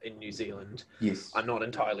in New Zealand. Yes. I'm not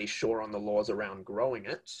entirely sure on the laws around growing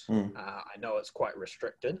it. I know it's quite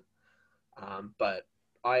restricted, but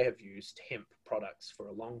I have used hemp products for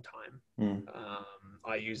a long time.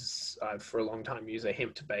 I've for a long time used a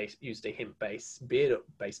hemp-based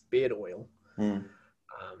beard oil.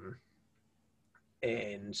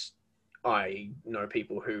 And I know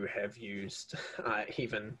people who have used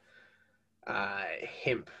even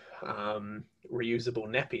hemp reusable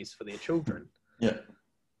nappies for their children. Yeah.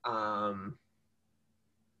 And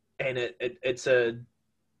it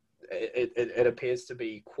appears to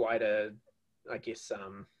be quite a, I guess,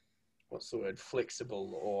 what's the word,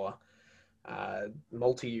 flexible or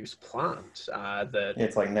multi-use plant. That Yeah,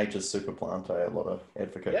 it's like nature's super plant. A lot of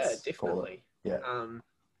advocates call it. definitely. Yeah.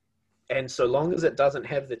 And so long as it doesn't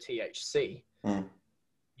have the THC, Mm.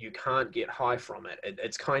 you can't get high from it.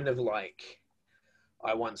 It's kind of like,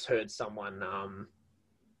 I once heard someone,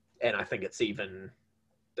 and I think it's even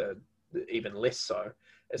less so.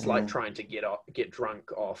 It's like trying to get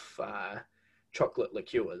drunk off chocolate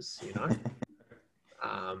liqueurs, you know,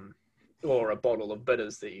 or a bottle of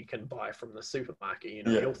bitters that you can buy from the supermarket. You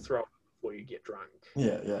know, you'll throw it before you get drunk.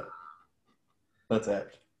 Yeah, yeah. That's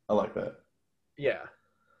apt. I like that. Yeah,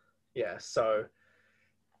 yeah. So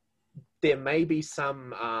there may be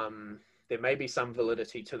some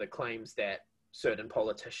validity to the claims that certain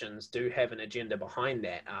politicians do have an agenda behind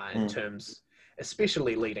that, in terms,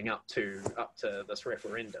 especially leading up to this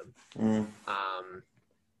referendum.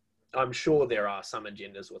 I'm sure there are some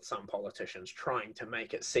agendas with some politicians trying to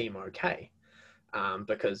make it seem okay,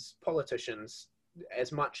 because politicians,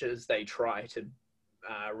 as much as they try to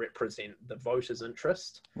represent the voters'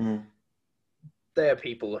 interest, they are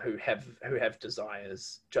people who have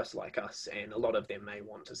desires just like us, and a lot of them may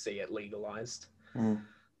want to see it legalized. Well,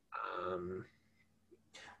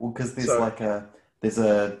 because there's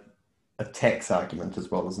a tax argument as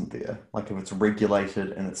well, isn't there? Like if it's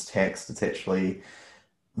regulated and it's taxed, it's actually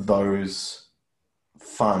those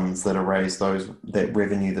funds that are raised, that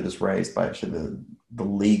revenue that is raised by actually the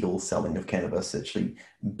legal selling of cannabis actually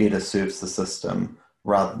better serves the system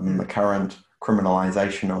rather than the current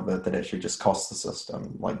criminalization of it that actually just costs the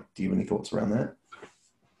system. Like, do you have any thoughts around that?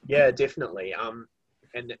 Yeah, definitely.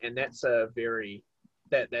 And that's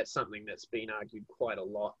that's something that's been argued quite a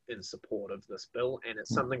lot in support of this bill, and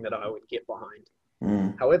it's something that I would get behind.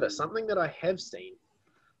 However, something that I have seen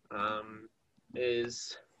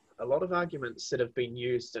is a lot of arguments that have been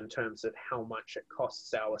used in terms of how much it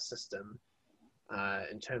costs our system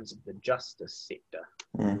in terms of the justice sector.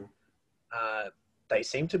 They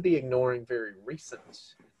seem to be ignoring very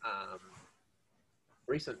recent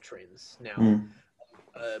trends. Now,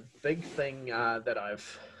 a big thing that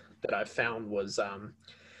I've found was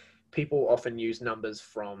people often use numbers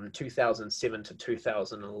from 2007 to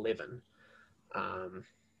 2011.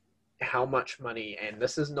 How much money, and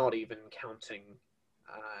this is not even counting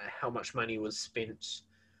how much money was spent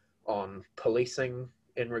on policing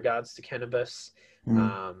in regards to cannabis,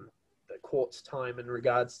 the court's time in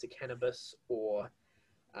regards to cannabis, or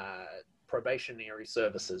probationary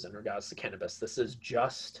services in regards to cannabis. This is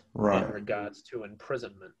just in regards to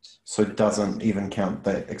imprisonment. So it doesn't even count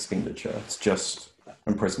that expenditure. It's just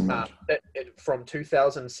imprisonment. From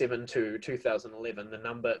 2007 to 2011,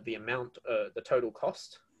 the total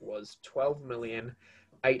cost was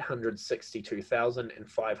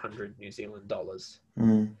 $12,862,500 New Zealand dollars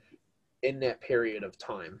in that period of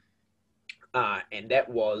time, and that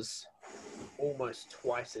was almost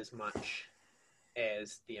twice as much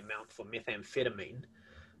as the amount for methamphetamine.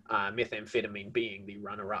 Methamphetamine being the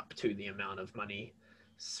runner-up to the amount of money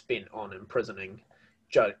spent on imprisonment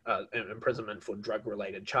for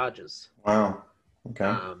drug-related charges. Wow.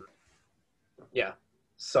 Okay. Yeah.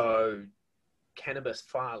 So cannabis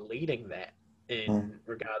far leading that in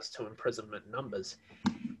regards to imprisonment numbers.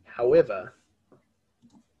 However,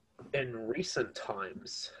 in recent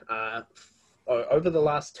times, over the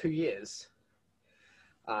last 2 years,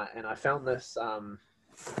 and I found this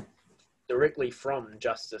directly from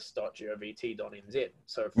justice.govt.nz,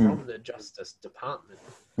 so from the Justice Department,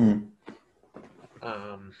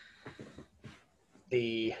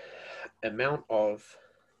 the amount of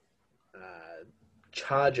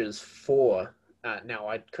charges for, now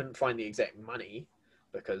I couldn't find the exact money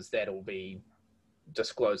because that'll be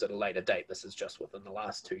disclosed at a later date. This is just within the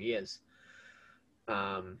last 2 years.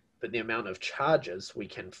 But the amount of charges we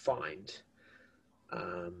can find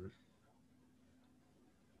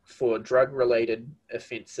for drug-related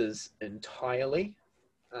offences entirely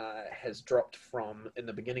has dropped from, in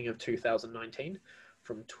the beginning of 2019,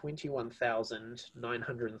 from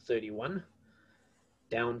 21,931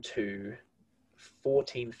 down to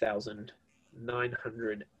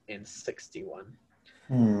 14,961.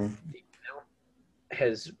 The amount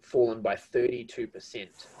has fallen by 32%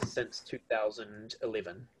 since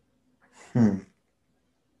 2011.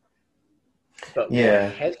 But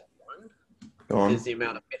what has grown is the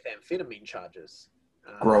amount of methamphetamine charges.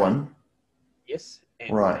 Growing? Yes,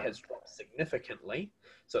 and what has dropped significantly.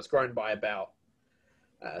 So it's grown by about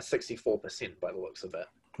 64% by the looks of it.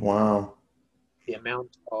 Wow. the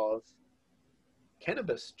amount of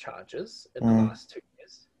cannabis charges in the last 2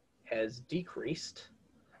 years has decreased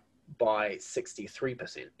by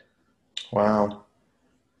 63%. Wow.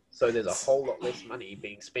 So there's a whole lot less money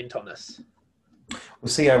being spent on this. Well,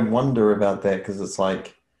 see, I wonder about that because it's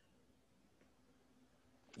like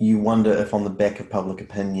you wonder if on the back of public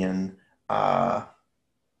opinion,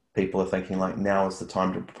 people are thinking like now is the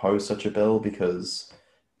time to propose such a bill because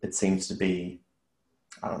it seems to be,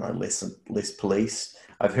 I don't know, less policed.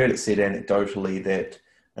 I've heard it said anecdotally that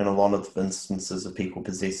in a lot of instances of people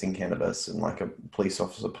possessing cannabis and like a police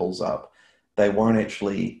officer pulls up, they won't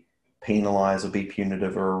actually penalize or be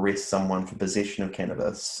punitive or arrest someone for possession of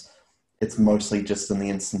cannabis. It's mostly just in the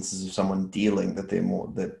instances of someone dealing that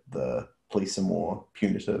the police are more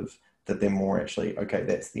punitive, that they're more actually, okay,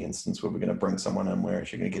 that's the instance where we're going to bring someone in, we're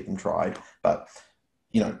actually going to get them tried. But,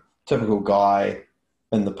 typical guy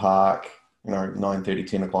in the park, 9:30,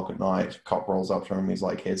 10 o'clock at night, cop rolls up to him, he's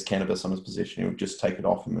like, has cannabis on his possession, he'll just take it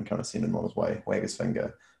off him and kind of send him on his way, wag his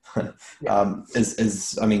finger. Yeah.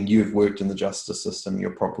 You've worked in the justice system,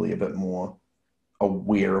 you're probably a bit more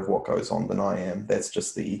aware of what goes on than I am. That's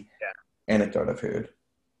just the anecdote I've heard.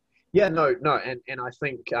 Yeah, no, and I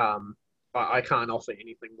think I can't offer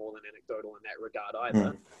anything more than anecdotal in that regard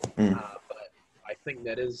either. But I think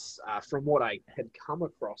that is, from what I had come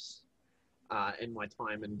across in my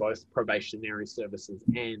time in both probationary services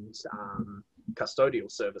and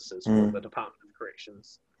custodial services for the Department of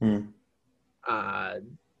Corrections,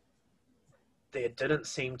 there didn't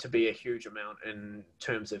seem to be a huge amount in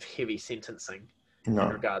terms of heavy sentencing in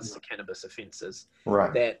regards to cannabis offences.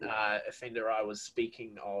 Right. That offender I was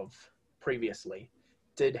speaking of previously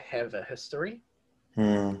did have a history,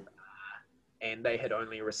 and they had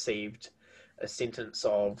only received a sentence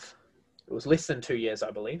of, it was less than 2 years,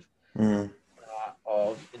 I believe,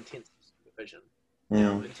 of intensive supervision.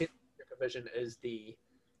 Now, intensive supervision is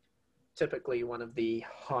typically one of the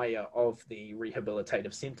higher of the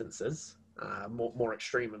rehabilitative sentences, more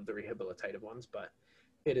extreme of the rehabilitative ones, but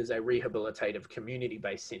it is a rehabilitative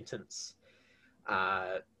community-based sentence.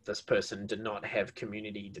 This person did not have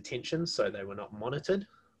community detention, so they were not monitored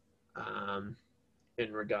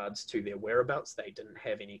in regards to their whereabouts. They didn't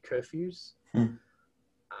have any curfews.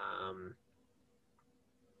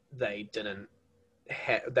 They didn't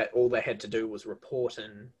have that. All they had to do was report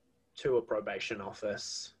in to a probation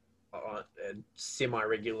office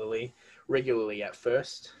semi-regularly, regularly at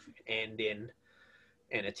first, and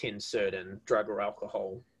attend certain drug or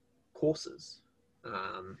alcohol courses.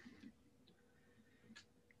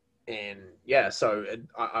 So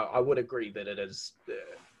I would agree that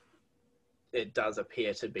it does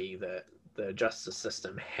appear to be that the justice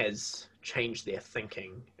system has changed their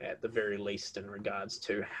thinking at the very least in regards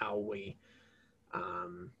to how we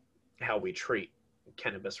treat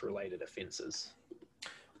cannabis related offences.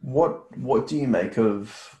 What do you make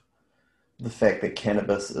of the fact that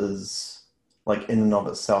cannabis is, like, in and of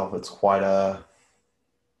itself, it's quite a...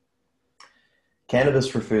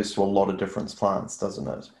 Cannabis refers to a lot of different plants, doesn't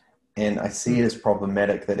it? And I see it as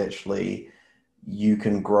problematic that actually you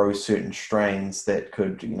can grow certain strains that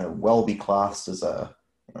could, well be classed as a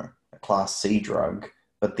class C drug,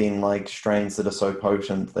 but then like strains that are so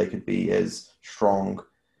potent they could be as strong,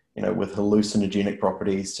 with hallucinogenic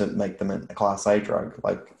properties to make them a class A drug.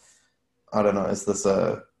 Like, I don't know,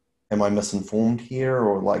 am I misinformed here,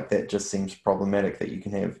 or like that just seems problematic that you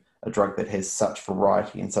can have a drug that has such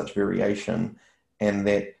variety and such variation, and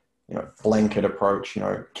that blanket approach,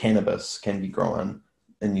 cannabis can be grown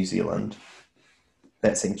in New Zealand.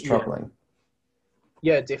 That seems troubling.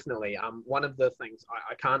 Yeah, definitely. One of the things,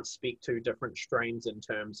 I can't speak to different strains in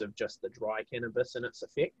terms of just the dry cannabis and its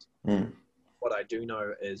effect. What I do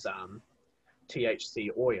know is THC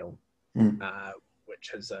oil,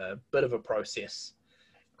 which is a bit of a process.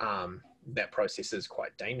 That process is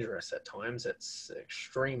quite dangerous at times. It's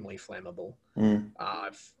extremely flammable.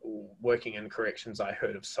 Working in corrections, I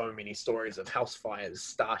heard of so many stories of house fires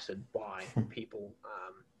started by people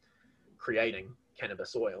creating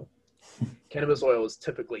cannabis oil. Cannabis oil is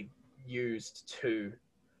typically used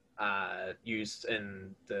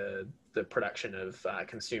in the production of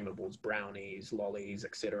consumables, brownies, lollies,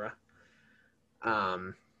 etc.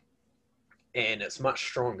 And it's much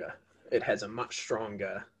stronger. It has a much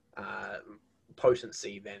stronger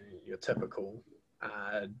potency than your typical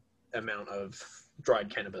amount of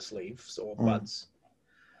dried cannabis leaves or buds.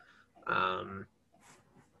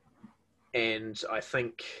 And I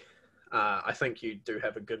think you do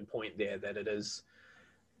have a good point there, that it is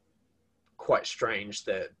quite strange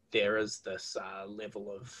that there is this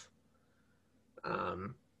level of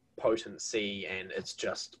potency and it's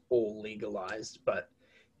just all legalized, but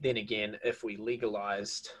then again, if we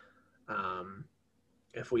legalized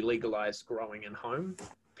growing in home,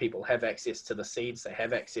 people have access to the seeds, they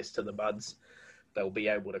have access to the buds, they'll be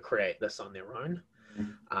able to create this on their own.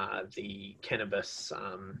 The cannabis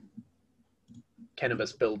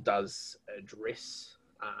bill does address,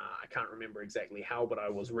 I can't remember exactly how, but I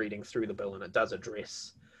was reading through the bill and it does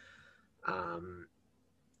address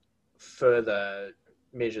further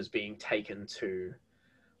measures being taken to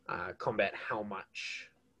combat how much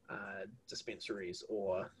dispensaries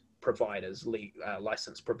or providers,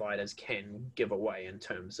 licensed providers, can give away in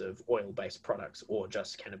terms of oil-based products or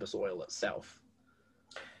just cannabis oil itself.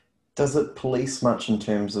 Does it police much in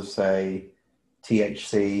terms of, say,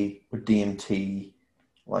 THC or DMT,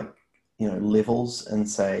 like, levels in,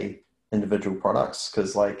 say, individual products?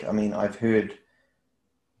 Because, like, I mean, I've heard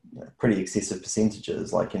pretty excessive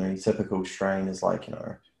percentages, like, your typical strain is like,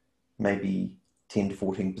 maybe 10 to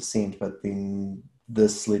 14%, but then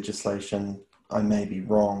this legislation, I may be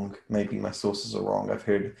wrong, maybe my sources are wrong, I've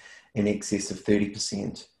heard in excess of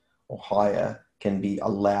 30% or higher can be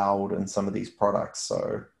allowed in some of these products.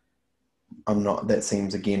 So that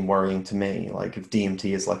seems again worrying to me. Like if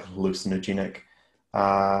DMT is like a hallucinogenic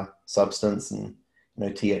substance, and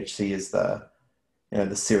THC is the the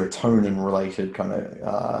serotonin related kind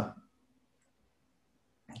of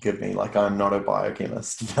give me, like, I'm not a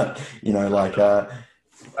biochemist, but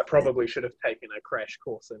I probably should have taken a crash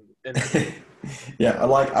course in yeah,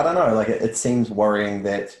 like, I don't know, like it seems worrying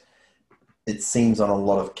that it seems on a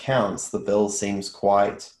lot of counts the bill seems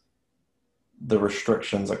the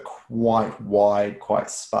restrictions are quite wide,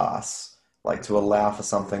 quite sparse, like to allow for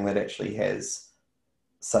something that actually has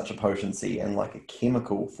such a potency in like a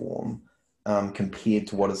chemical form compared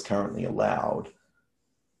to what is currently allowed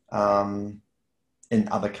in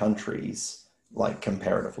other countries, like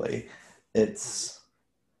comparatively.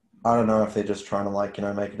 I don't know if they're just trying to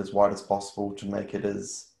make it as wide as possible to make it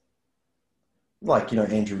as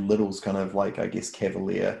Andrew Little's kind of I guess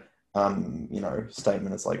cavalier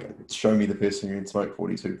statement. It's like, show me the person who can smoke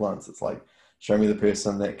 42 blunts. It's like, show me the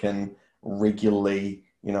person that can regularly,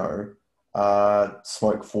 smoke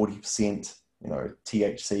 40%,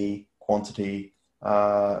 THC quantity,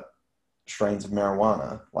 strains of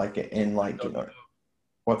marijuana.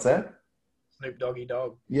 What's that? Snoop Doggy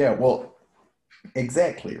Dogg. Yeah, well,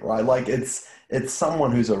 exactly, right? Like it's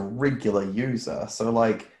someone who's a regular user. So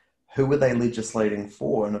who are they legislating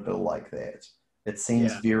for in a bill like that? It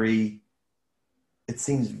seems very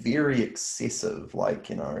excessive.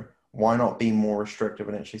 Why not be more restrictive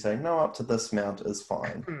and actually say, no, up to this amount is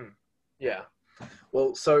fine? Yeah.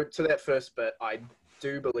 Well, so to that first bit, I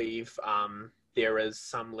do believe there is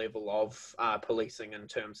some level of policing in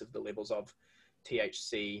terms of the levels of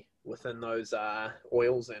THC within those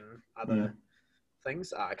oils and other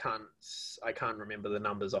things. I can't remember the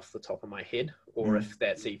numbers off the top of my head, or if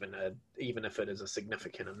that's even if it is a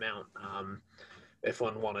significant amount. If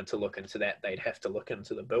one wanted to look into that, they'd have to look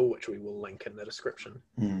into the bill, which we will link in the description.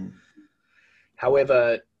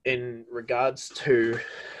 However, in regards to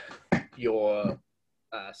your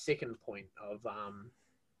second point of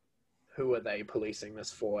who are they policing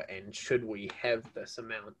this for, and should we have this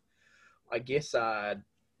amount, I guess a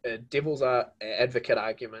devil's advocate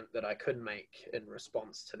argument that I could make in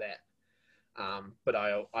response to that, but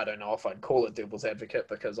I don't know if I'd call it devil's advocate,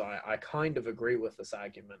 because I kind of agree with this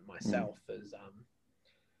argument myself, is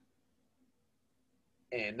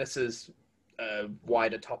and this is a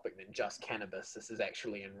wider topic than just cannabis. This is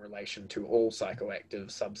actually in relation to all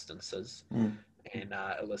psychoactive substances and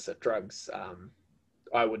illicit drugs.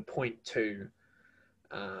 I would point to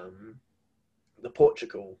the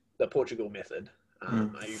Portugal method.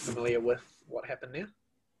 Are you familiar with what happened there?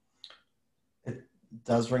 It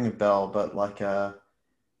does ring a bell, but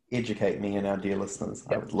educate me and our dear listeners.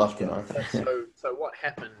 I would love to know. So what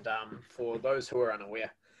happened, for those who are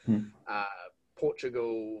unaware,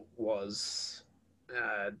 Portugal was,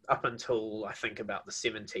 up until I think about the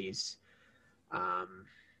 70s,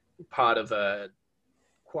 part of a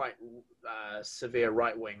quite severe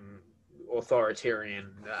right-wing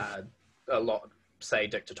authoritarian, a lot, say,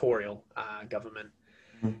 dictatorial government.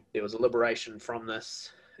 There was a liberation from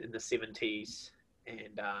this in the 70s,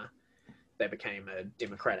 and they became a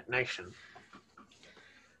democratic nation.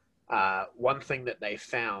 One thing that they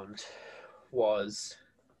found was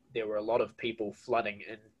there were a lot of people flooding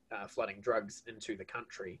drugs into the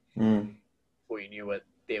country. Before you knew it,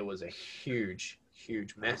 there was a huge,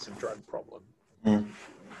 massive drug problem.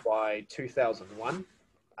 By 2001,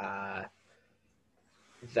 I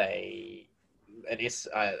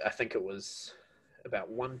think it was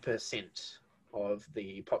about 1% of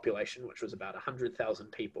the population, which was about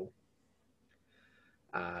 100,000 people,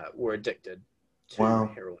 were addicted to Wow.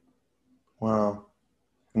 heroin. Wow.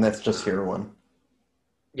 And that's just heroin.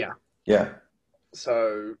 Yeah. Yeah.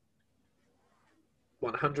 So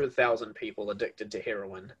 100,000 people addicted to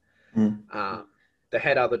heroin. They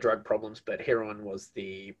had other drug problems, but heroin was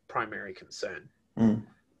the primary concern.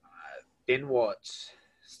 Then what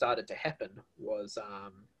started to happen was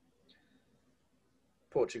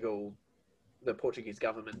the Portuguese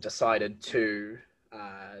government decided to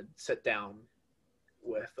sit down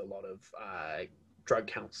with a lot of drug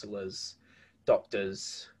counselors,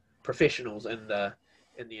 doctors, professionals in the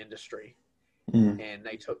industry, and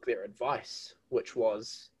they took their advice, which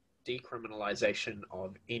was decriminalization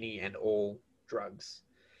of any and all drugs.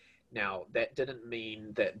 Now, that didn't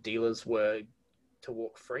mean that dealers were to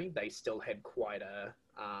walk free. They still had quite a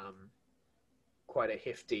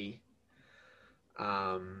hefty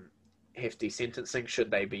sentencing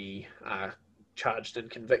should they be charged and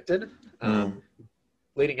convicted.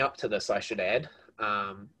 Leading up to this, I should add,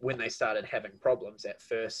 when they started having problems, at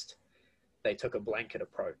first they took a blanket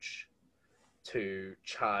approach to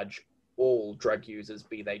charge all drug users,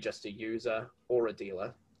 be they just a user or a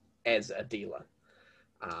dealer, as a dealer.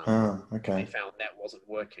 They found that wasn't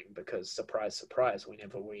working because, surprise, surprise,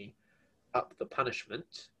 whenever we up the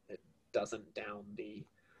punishment, it doesn't down the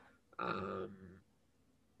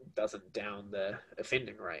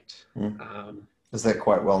offending rate. Is that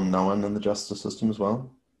quite well known in the justice system as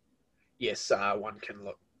well? Yes, one can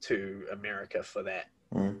look to America for that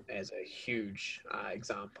as a huge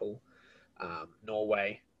example.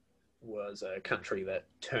 Norway was a country that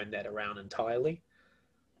turned that around entirely,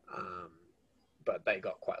 but they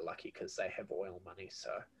got quite lucky because they have oil money. So,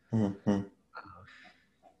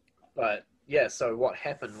 but yeah, so what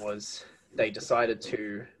happened was they decided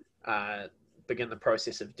to begin the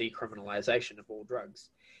process of decriminalization of all drugs,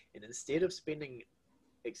 and instead of spending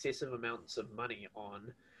excessive amounts of money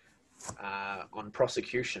on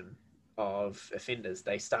prosecution of offenders,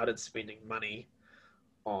 they started spending money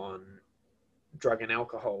on drug and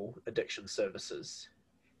alcohol addiction services,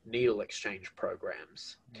 needle exchange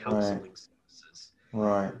programs, counseling services.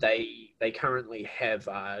 Right. They currently have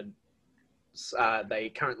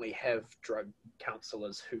drug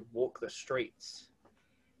counselors who walk the streets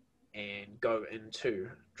and go into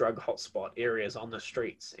drug hotspot areas on the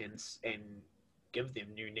streets and give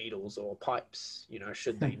them new needles or pipes,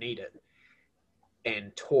 should they need it,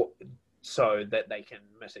 and talk so that they can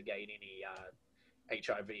mitigate any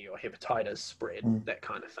HIV or hepatitis spread, that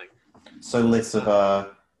kind of thing. So less of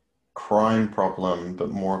a crime problem,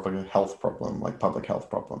 but more of a health problem, like public health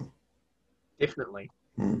problem. Definitely.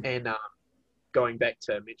 And going back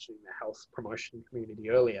to mentioning the health promotion community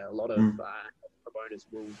earlier, a lot of promoters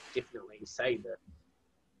will definitely say that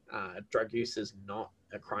drug use is not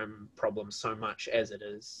a crime problem so much as it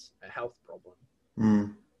is a health problem.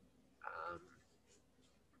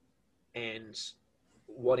 And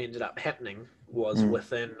what ended up happening was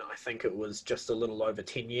within, I think it was just a little over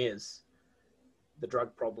 10 years, the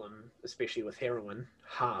drug problem, especially with heroin,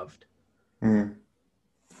 halved.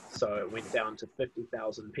 So it went down to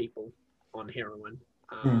 50,000 people on heroin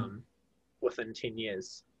within 10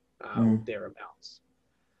 years, thereabouts.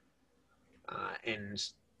 And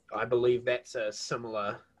I believe that's a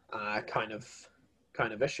similar kind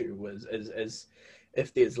of issue, is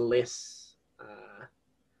if there's less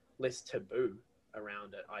taboo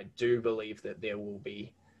around it, I do believe that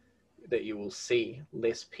you will see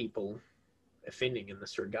less people offending in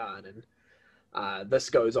this regard. And this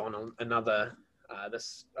goes on another,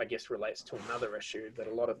 this I guess relates to another issue, that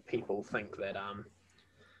a lot of people think that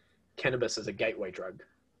cannabis is a gateway drug.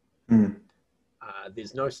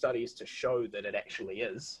 There's no studies to show that it actually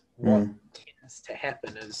is. What tends to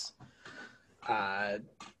happen is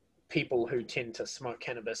people who tend to smoke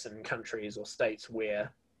cannabis in countries or states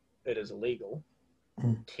where it is illegal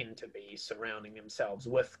tend to be surrounding themselves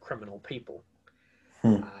with criminal people.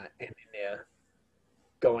 And then they're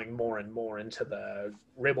going more and more into the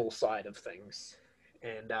rebel side of things.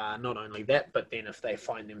 And not only that, but then if they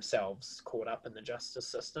find themselves caught up in the justice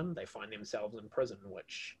system, they find themselves in prison,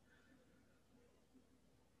 which,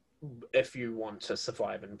 if you want to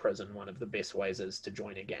survive in prison, one of the best ways is to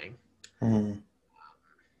join a gang. And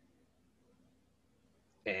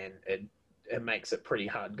it makes it pretty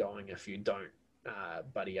hard going if you don't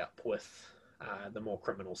buddy up with the more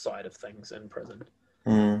criminal side of things in prison.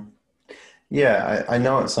 Yeah, I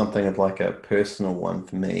know it's something of like a personal one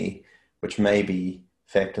for me, which maybe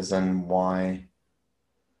factors in why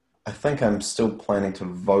I think I'm still planning to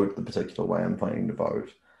vote the particular way I'm planning to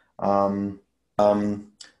vote.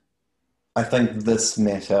 I think this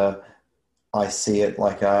matter I see it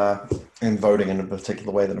like in voting in a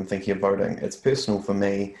particular way that I'm thinking of voting. It's personal for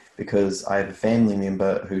me because I have a family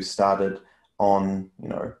member who started on,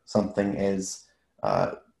 something as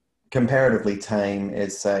uh, comparatively tame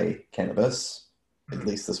as, say, cannabis. At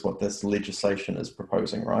least that's what this legislation is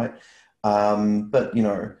proposing, right? But,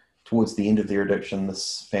 towards the end of their addiction,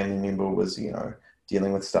 this family member was,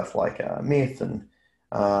 dealing with stuff like meth and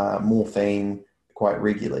morphine quite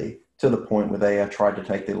regularly to the point where they tried to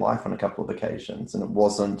take their life on a couple of occasions. And it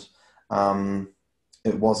wasn't until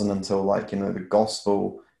the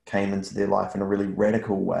gospel came into their life in a really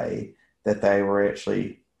radical way that they were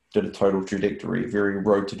actually did a total trajectory, very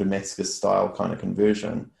road to Damascus style kind of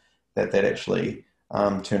conversion that actually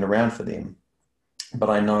turned around for them. But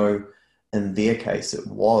I know in their case, it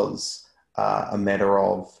was a matter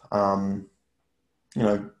of,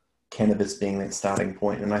 cannabis being that starting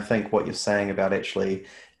point. And I think what you're saying about actually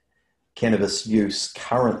cannabis use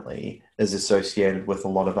currently is associated with a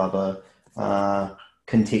lot of other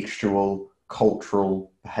contextual,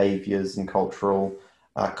 cultural behaviors and cultural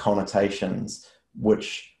connotations,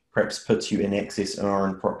 which perhaps puts you in access or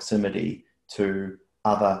in proximity to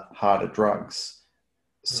other harder drugs.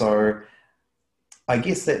 So I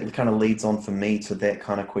guess that kind of leads on for me to that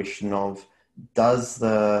kind of question of, does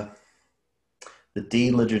the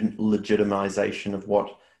delegitimization of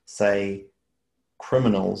what, say,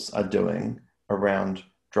 criminals are doing around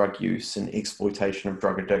drug use and exploitation of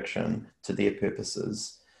drug addiction to their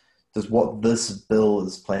purposes, does what this bill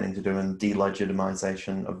is planning to do in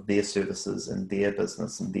delegitimization of their services and their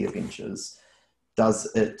business and their ventures,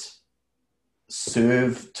 does it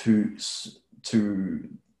serve to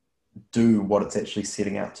do what it's actually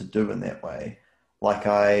setting out to do in that way?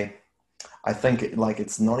 I think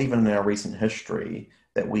it's not even in our recent history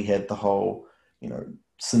that we had the whole,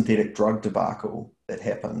 synthetic drug debacle that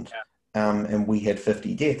happened. Yeah. And we had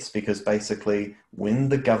 50 deaths because basically when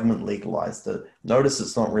the government legalized it, notice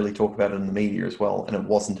it's not really talked about in the media as well, and it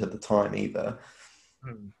wasn't at the time either.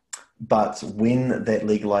 But when that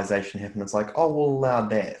legalization happened, it's like, oh, we'll allow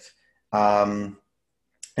that. And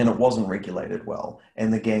it wasn't regulated well.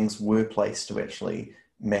 And the gangs were placed to actually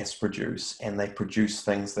mass produce, and they produced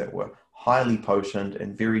things that were highly potent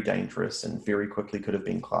and very dangerous and very quickly could have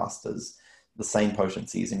been classed as the same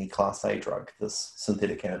potency as any class A drug, this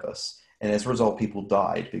synthetic cannabis. And as a result, people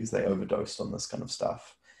died because they overdosed on this kind of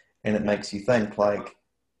stuff. And it makes you think I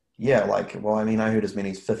heard as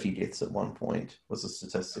many as 50 deaths at one point was a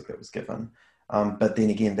statistic that was given. But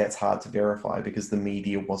then again, that's hard to verify because the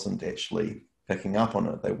media wasn't actually picking up on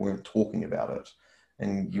it. They weren't talking about it.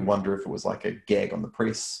 And you wonder if it was like a gag on the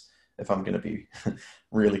press, if I'm going to be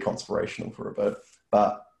really conspirational for a bit.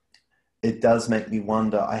 But it does make me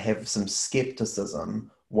wonder. I have some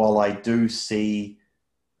skepticism. While I do see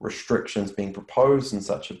restrictions being proposed in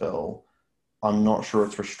such a bill, I'm not sure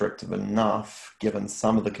it's restrictive enough given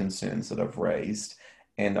some of the concerns that I've raised.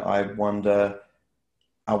 And I wonder,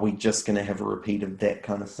 are we just going to have a repeat of that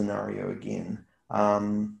kind of scenario again?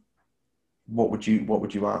 What would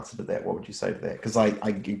you answer to that? What would you say to that? Because I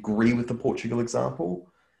agree with the Portugal example.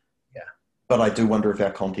 Yeah. But I do wonder if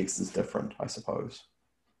our context is different, I suppose.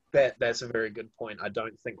 That's a very good point. I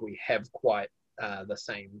don't think we have quite the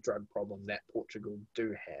same drug problem that Portugal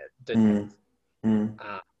did have.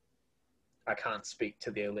 I can't speak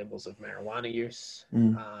to their levels of marijuana use.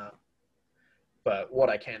 But what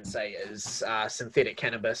I can say is synthetic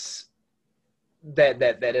cannabis,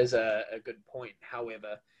 that is a good point.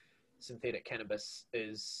 However, synthetic cannabis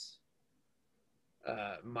is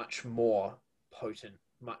much more potent,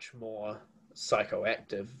 much more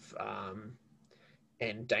psychoactive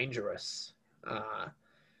and dangerous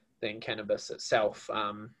than cannabis itself.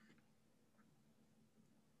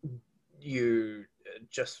 You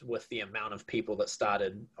just with the amount of people that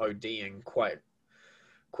started ODing quite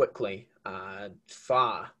quickly,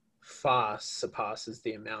 far surpasses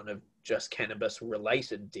the amount of just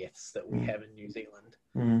cannabis-related deaths that we have in New Zealand.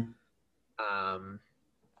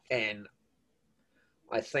 And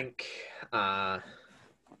I think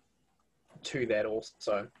to that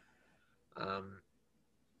also,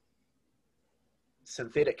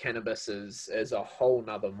 synthetic cannabis is a whole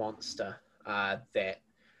nother monster that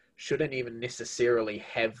shouldn't even necessarily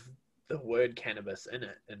have the word cannabis in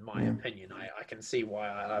it, in my opinion. I can see why.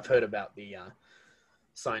 I've heard about the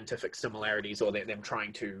scientific similarities, or them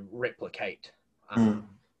trying to replicate the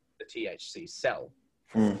THC cell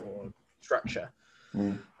or structure.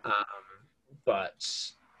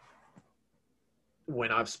 But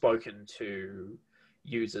when I've spoken to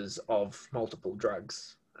users of multiple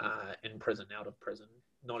drugs in prison, out of prison,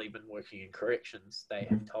 not even working in corrections, they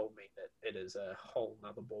have told me that it is a whole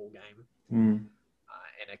nother ball game.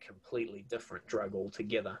 and a completely different drug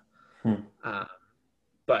altogether. Hmm.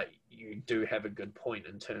 But you do have a good point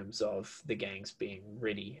in terms of the gangs being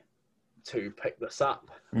ready to pick this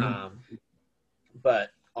up.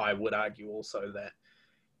 But I would argue also that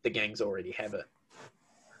the gangs already have it.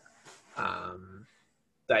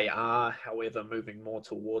 They are, however, moving more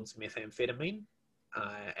towards methamphetamine,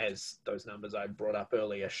 as those numbers I brought up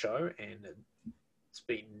earlier show, and it's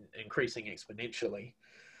been increasing exponentially.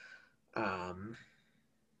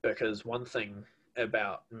 Because one thing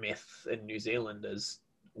about meth in New Zealand is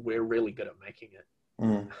we're really good at making it.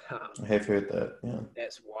 I have heard that, yeah.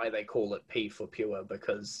 That's why they call it P for pure,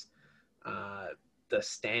 because the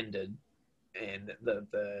standard and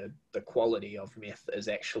the quality of meth is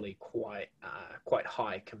actually quite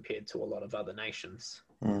high compared to a lot of other nations.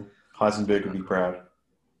 Heisenberg would be proud.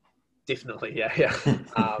 Definitely, yeah.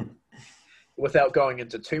 Without going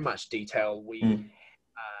into too much detail, we,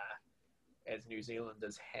 as New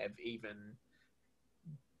Zealanders, have even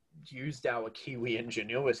used our Kiwi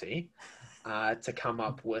ingenuity to come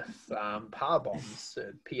up with PAR bombs,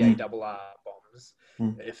 PARR bombs.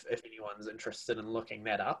 If anyone's interested in looking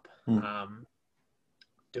that up,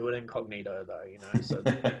 do it incognito though, you know. So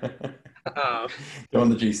you're on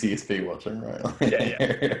the GCSP watching, right? yeah.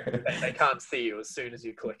 They can't see you as soon as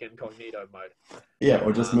you click incognito mode. Yeah,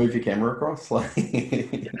 or just move your camera across, like.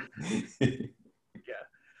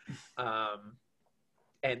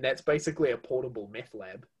 And that's basically a portable meth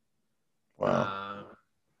lab. Wow.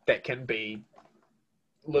 That can be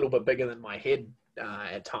a little bit bigger than my head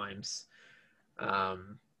at times.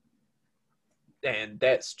 And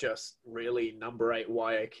that's just really number 8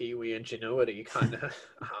 wire Kiwi ingenuity kind of.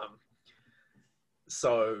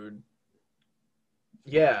 So,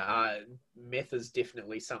 yeah, meth is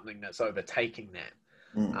definitely something that's overtaking that.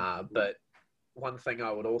 But one thing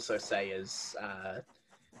I would also say is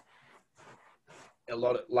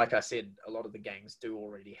like I said, a lot of the gangs do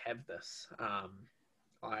already have this.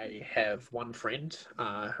 I have one friend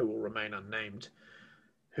who will remain unnamed,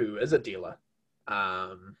 who is a dealer,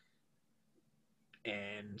 and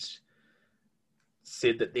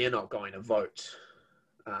said that they're not going to vote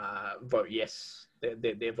yes.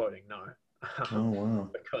 They're voting no. Oh, wow.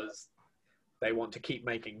 Because they want to keep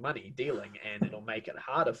making money dealing, and it'll make it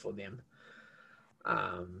harder for them.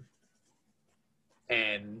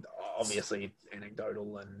 And obviously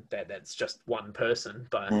anecdotal, and that's just one person,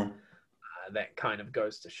 but that kind of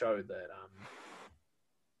goes to show that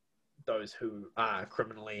those who are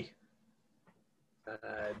criminally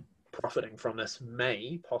profiting from this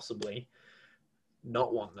may possibly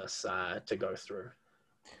not want this to go through.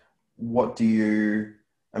 What do you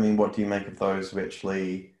make of those who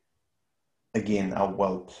actually, again, are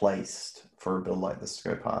well placed for a bill like this to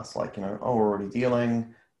go past? Like, you know, we're already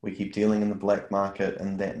dealing, we keep dealing in the black market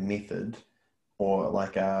and that method, or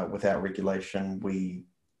like without regulation, we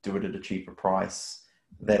do it at a cheaper price.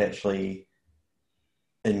 That actually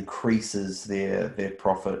increases their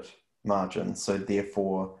profit margin, so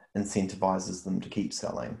therefore incentivizes them to keep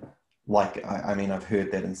selling. Like, I mean, I've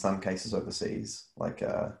heard that in some cases overseas. Like,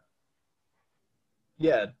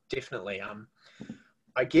 yeah, definitely.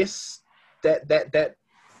 I guess that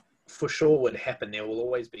for sure would happen. There will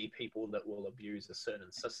always be people that will abuse a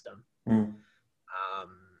certain system.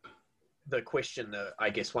 The question that I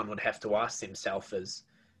guess one would have to ask themselves is,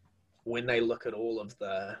 when they look at all of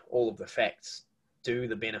the facts, do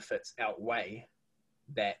the benefits outweigh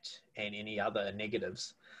that and any other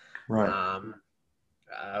negatives? right.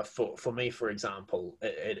 For me, for example,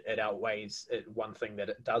 it outweighs it. One thing that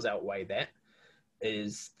it does outweigh that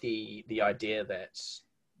is the idea that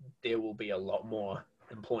there will be a lot more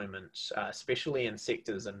employment, especially in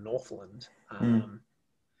sectors in Northland,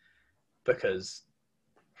 because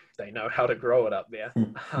they know how to grow it up there,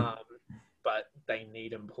 but they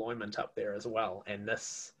need employment up there as well. And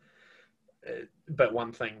this, but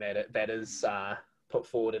one thing that is put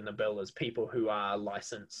forward in the bill is people who are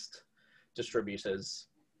licensed distributors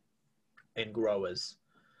and growers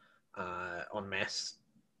en masse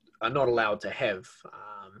are not allowed to have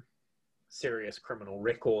serious criminal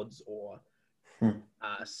records or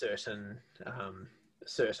certain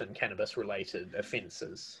cannabis related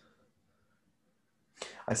offences.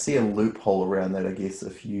 I see a loophole around that, I guess,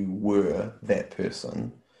 if you were that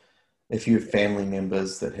person, if you have family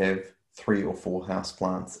members that have 3 or 4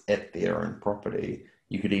 houseplants at their own property,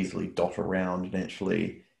 you could easily dot around and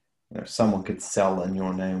actually, you know, someone could sell in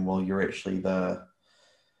your name while you're actually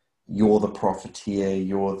you're the profiteer,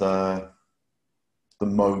 you're the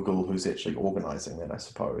mogul who's actually organizing that, I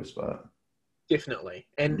suppose. But definitely,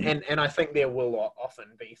 and I think there will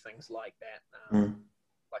often be things like that.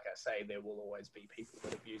 Like I say, there will always be people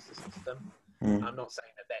that abuse the system. I'm not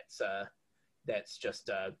saying that's just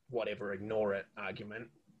a whatever, ignore it argument.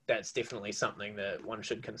 That's definitely something that one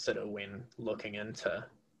should consider when looking into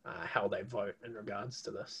how they vote in regards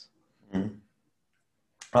to this. Mm.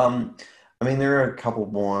 I mean, there are a couple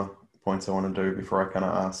more points I want to do before I kind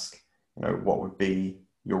of ask, what would be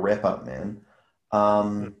your wrap up, man?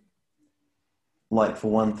 Like,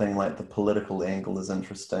 for one thing, like the political angle is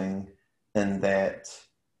interesting in that,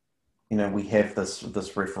 we have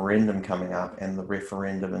this referendum coming up, and the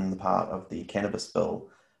referendum in the part of the cannabis bill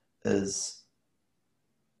is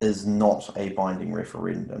not a binding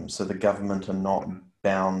referendum. So the government are not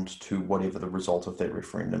bound to whatever the result of that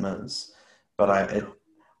referendum is. But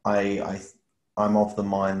I'm of the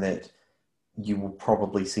mind that you will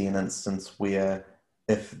probably see an instance where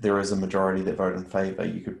if there is a majority that vote in favour,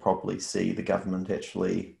 you could probably see the government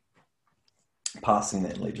actually passing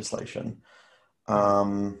that legislation.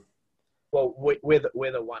 Well,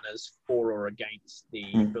 whether one is for or against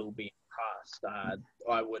the bill being passed,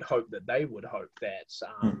 I would hope that they would hope that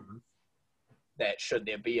that should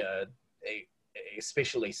there be a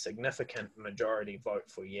especially significant majority vote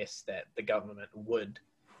for yes, that the government would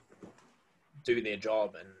do their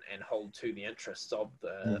job and hold to the interests of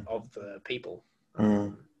the people.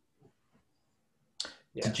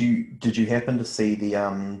 Yeah. Did you happen to see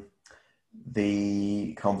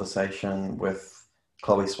the conversation with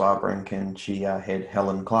Chloe Swarbrink, and she had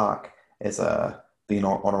Helen Clark the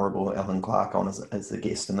Honourable Helen Clark on as a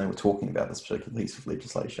guest, and they were talking about this particular piece of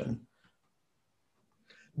legislation?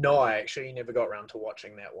 No, I actually never got around to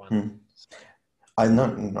watching that one. I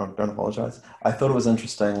don't apologise. I thought it was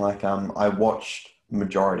interesting. Like, I watched the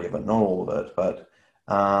majority of it, not all of it, but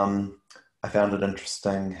I found it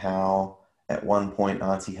interesting how at one point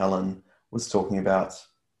Auntie Helen was talking about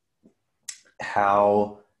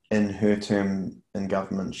how in her term in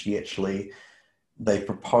government, they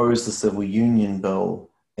proposed the Civil Union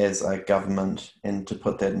Bill as a government and to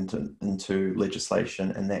put that into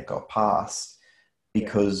legislation, and that got passed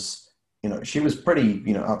because, she was pretty,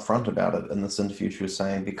 upfront about it in this interview. She was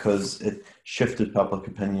saying because it shifted public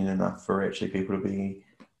opinion enough for actually people to be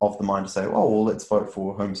of the mind to say, oh, well, let's vote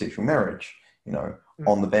for homosexual marriage.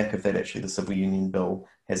 On the back of that, actually, the Civil Union Bill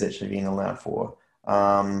has actually been allowed for.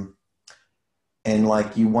 And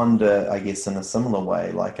like, you wonder, I guess, in a similar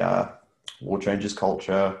way, like war changes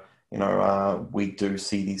culture, we do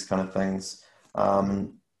see these kind of things.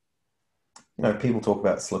 People talk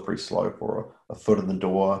about slippery slope or a foot in the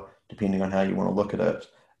door, depending on how you want to look at it.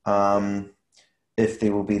 If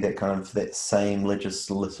there will be that same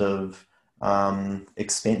legislative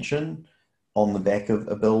expansion on the back of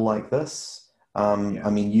a bill like this. I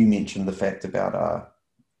mean, you mentioned the fact about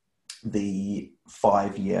the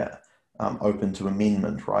 5-year open to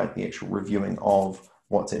amendment, right? The actual reviewing of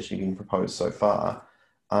what's actually been proposed so far.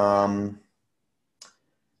 I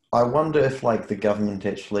wonder if, like, the government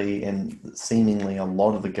actually, and seemingly a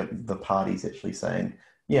lot of the parties actually saying,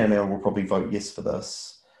 yeah, no, we'll probably vote yes for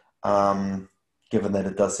this, given that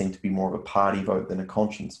it does seem to be more of a party vote than a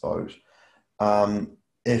conscience vote.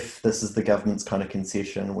 If this is the government's kind of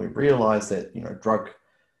concession, we realise that,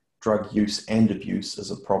 drug use and abuse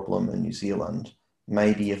is a problem in New Zealand.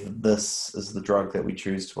 Maybe if this is the drug that we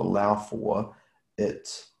choose to allow for,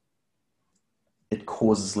 it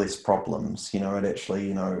causes less problems. It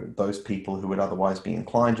actually, those people who would otherwise be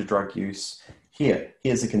inclined to drug use,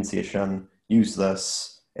 here's a concession, use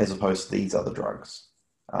this as opposed to these other drugs.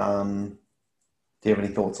 Do you have any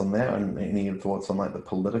thoughts on that? And any thoughts on like the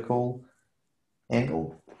political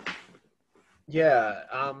angle? Yeah,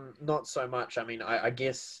 not so much. I mean, I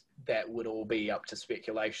guess that would all be up to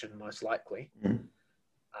speculation, most likely.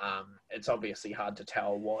 It's obviously hard to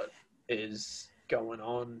tell what is going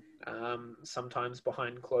on sometimes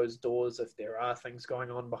behind closed doors. If there are things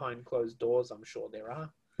going on behind closed doors, I'm sure there are.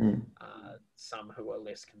 Some who are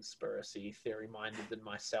less conspiracy theory minded than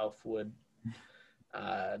myself would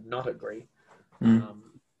not agree.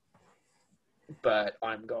 But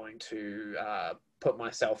I'm going to put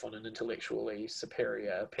myself on an intellectually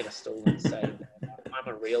superior pedestal and say that I'm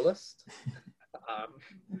a realist.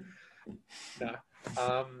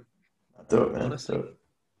 Do it, man. Honestly, do it.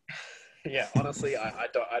 Yeah, honestly, I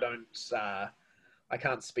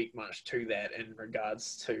can't speak much to that in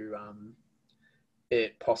regards to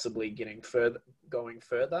it possibly going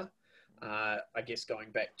further. I guess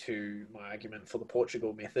going back to my argument for the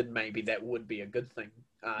Portugal method, maybe that would be a good thing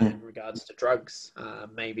in regards to drugs.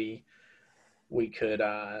 Maybe we could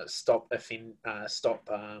stop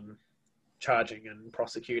charging and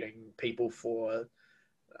prosecuting people for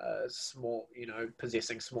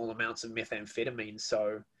possessing small amounts of methamphetamine.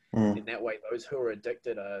 So in that way, those who are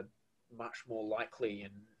addicted are much more likely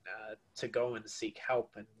and to go and seek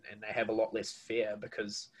help, and they have a lot less fear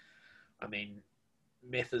because, I mean,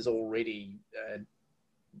 meth is already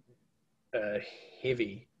a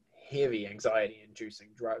heavy anxiety-inducing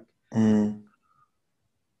drug.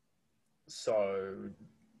 So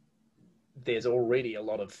there's already a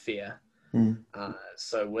lot of fear.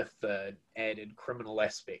 So with the added criminal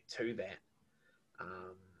aspect to that,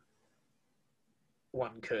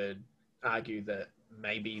 one could argue that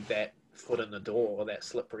maybe that foot in the door or that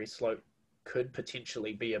slippery slope could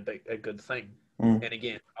potentially be a good thing. And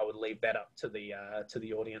again, I would leave that up to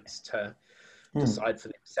the audience to decide for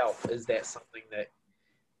themselves. Is that something that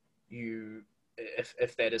you,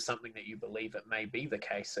 if that is something that you believe it may be the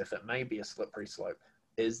case, if it may be a slippery slope,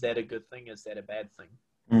 is that a good thing? Is that a bad thing?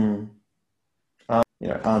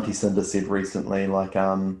 Auntie Cinda said recently, like,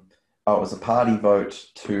 it was a party vote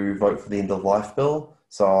to vote for the end of life bill.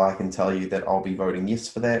 So I can tell you that I'll be voting yes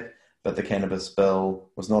for that. But the cannabis bill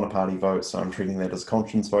was not a party vote, so I'm treating that as a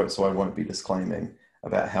conscience vote. So I won't be disclaiming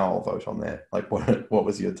about how I'll vote on that. Like, what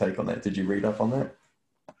was your take on that? Did you read up on that?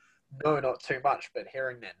 No, not too much. But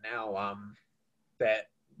hearing that now,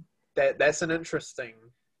 that's an interesting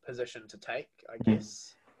position to take, I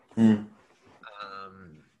guess.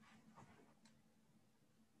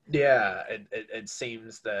 Yeah, it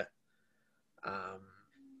seems that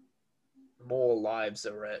more lives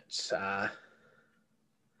are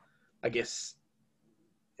I guess,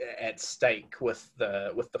 at stake with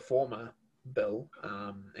the former bill,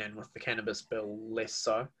 and with the cannabis bill less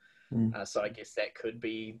so. So I guess that could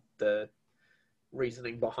be the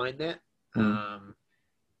reasoning behind that.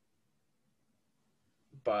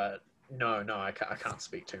 But no, I can't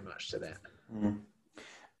speak too much to that.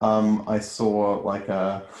 I saw like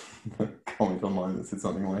a comment online that said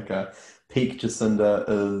something like peak Jacinda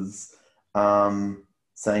is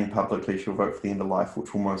saying publicly she'll vote for the end of life,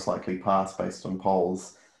 which will most likely pass based on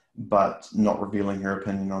polls, but not revealing her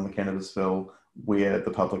opinion on the cannabis bill, where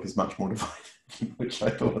the public is much more divided, which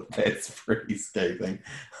I thought that's pretty scathing.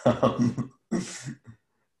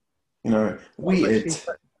 Weird. She's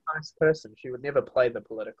such a nice person. She would never play the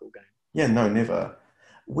political game. Yeah, no, never.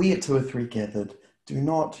 We at 2 or 3 Gathered do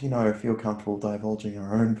not, feel comfortable divulging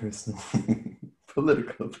our own personal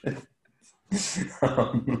political opinions.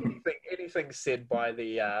 Anything said by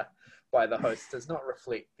the host does not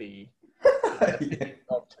reflect the opinion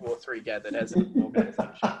of 2 or 3 Gathered as an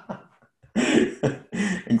organization.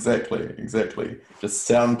 Exactly. Just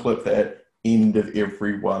sound clip that end of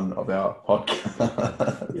every one of our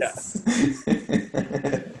podcasts.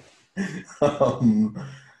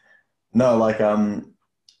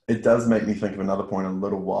 It does make me think of another point a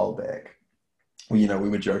little while back. We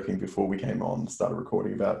were joking before we came on, started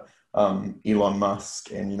recording about Elon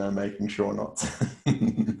Musk and, making sure not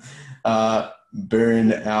to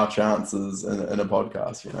burn our chances in a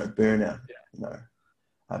podcast, burn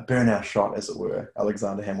our shot, as it were.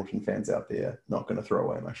 Alexander Hamilton fans out there, not going to throw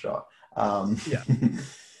away my shot.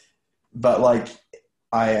 But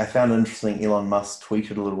I found it interesting. Elon Musk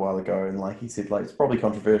tweeted a little while ago, and he said, it's probably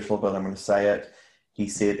controversial, but I'm going to say it. He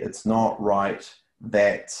said it's not right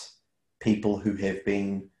that people who have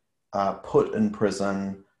been put in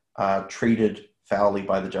prison, treated foully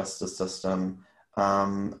by the justice system,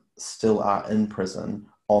 still are in prison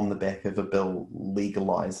on the back of a bill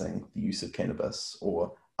legalizing the use of cannabis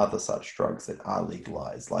or other such drugs that are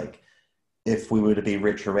legalized. If we were to be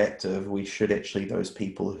retroactive, we should actually, those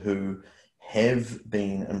people who have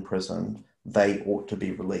been imprisoned, they ought to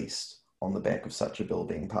be released on the back of such a bill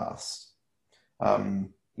being passed. Do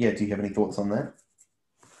you have any thoughts on that?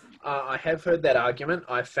 I have heard that argument.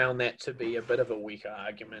 I found that to be a bit of a weaker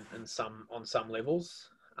argument on some levels,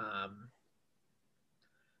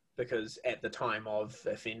 because at the time of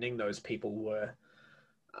offending, those people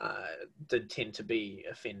did tend to be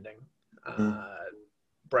offending,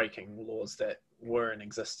 breaking laws that were in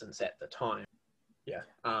existence at the time. Yeah.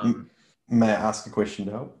 May I ask a question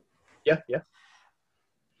to help? Yeah.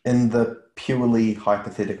 In the purely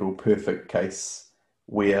hypothetical perfect case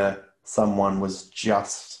where someone was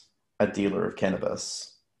just a dealer of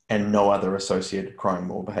cannabis and no other associated crime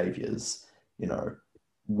or behaviors,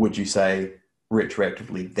 would you say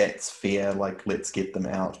retroactively that's fair? Let's get them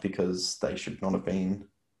out because they should not have been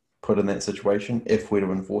put in that situation if we're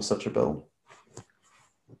to enforce such a bill?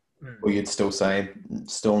 Or you'd still say,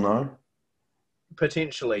 still no?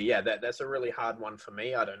 Potentially, yeah. That's a really hard one for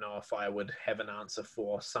me. I don't know if I would have an answer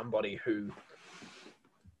for somebody who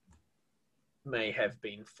may have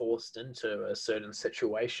been forced into a certain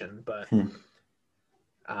situation, but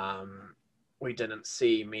we didn't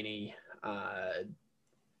see many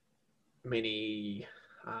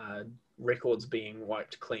records being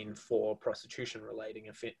wiped clean for prostitution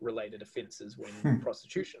related offences when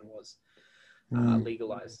prostitution was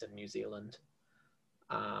legalised in New Zealand.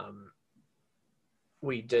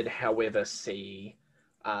 We did, however, see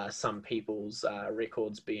some people's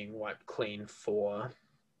records being wiped clean for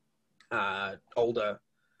older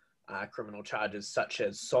criminal charges such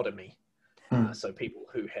as sodomy. So people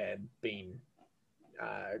who had been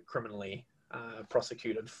criminally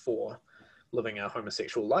prosecuted for living a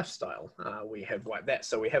homosexual lifestyle, we have wiped that.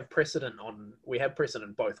 So we have precedent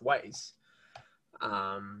both ways.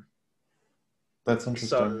 That's interesting.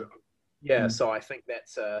 So so I think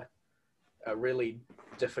that's a really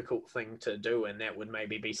difficult thing to do, and that would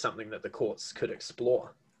maybe be something that the courts could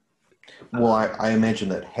explore. Well, I imagine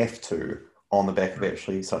that have to on the back of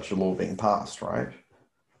actually such a law being passed, right?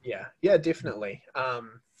 Yeah, definitely.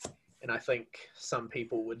 And I think some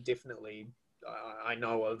people would definitely, I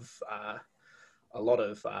know of a lot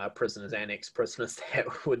of prisoners and ex-prisoners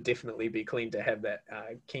that would definitely be keen to have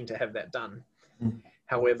that done.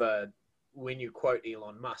 However, when you quote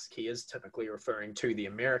Elon Musk, he is typically referring to the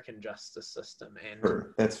American justice system, and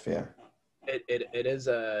True. That's fair. It is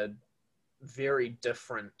a very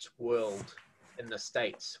different world in the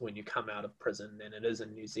States when you come out of prison than it is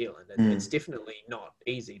in New Zealand. It's definitely not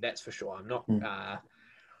easy, that's for sure. I'm not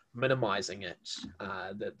minimizing it,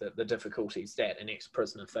 the difficulties that an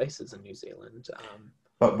ex-prisoner faces in New Zealand.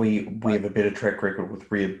 But we have a better track record with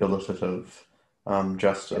rehabilitative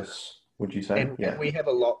justice. Would you say? And we have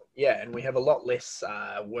a lot less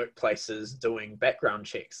workplaces doing background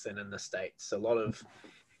checks than in the States. A lot of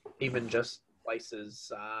even just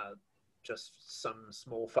places, just some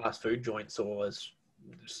small fast food joints or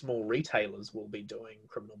small retailers will be doing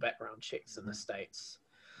criminal background checks in the States.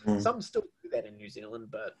 Some still do that in New Zealand,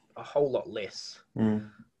 but a whole lot less.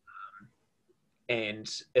 And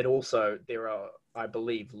it also, there are, I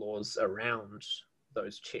believe, laws around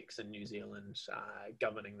those checks in New Zealand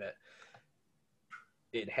governing that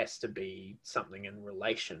it has to be something in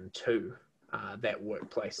relation to that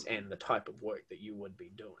workplace and the type of work that you would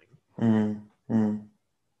be doing.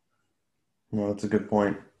 No, that's a good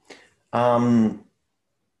point.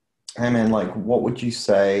 Hey man, like, what would you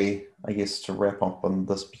say, I guess, to wrap up on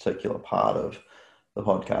this particular part of the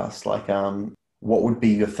podcast? Like, what would be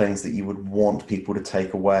your things that you would want people to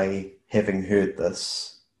take away, having heard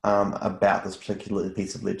this, about this particular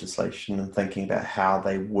piece of legislation and thinking about how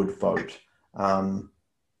they would vote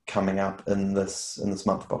coming up in this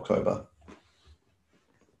month of October?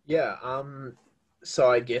 Yeah.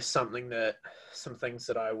 So I guess some things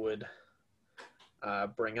that I would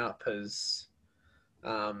bring up is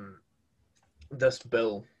this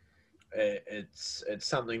bill. It's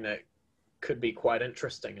something that could be quite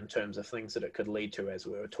interesting in terms of things that it could lead to, as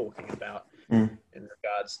we were talking about in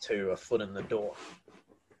regards to a foot in the door.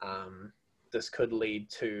 This could lead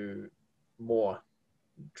to more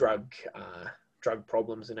drug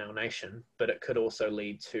problems in our nation, but it could also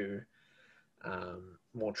lead to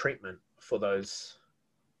more treatment for those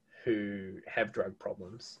who have drug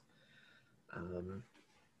problems.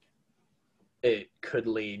 It could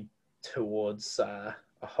lead towards a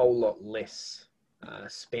whole lot less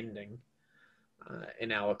spending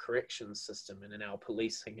in our corrections system and in our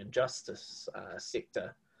policing and justice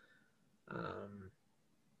sector.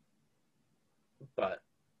 But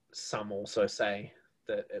some also say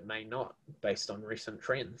that it may not, based on recent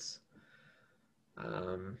trends.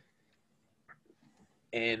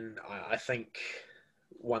 And I think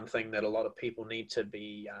one thing that a lot of people need to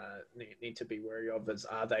be wary of is,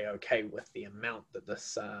 are they okay with the amount that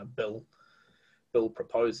this bill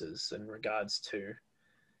proposes in regards to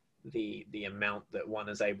the amount that one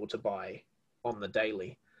is able to buy on the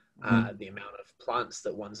daily, the amount of plants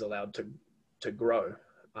that one's allowed to grow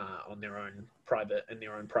in their own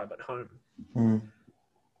private home.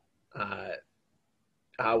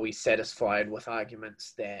 Are we satisfied with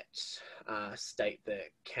arguments that state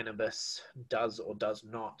that cannabis does or does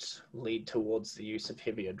not lead towards the use of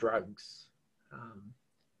heavier drugs?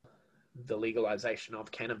 The legalization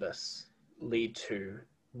of cannabis lead to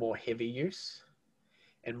more heavy use?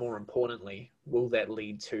 And more importantly, will that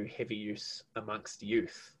lead to heavy use amongst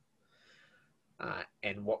youth?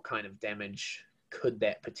 And what kind of damage could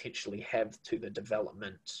that potentially have to the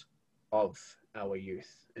development of our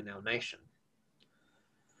youth in our nation?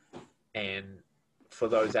 And for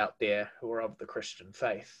those out there who are of the Christian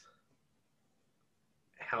faith,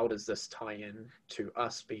 how does this tie in to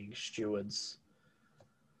us being stewards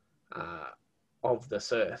of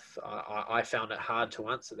this earth? I found it hard to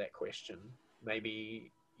answer that question.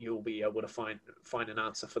 Maybe you'll be able to find an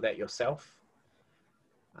answer for that yourself.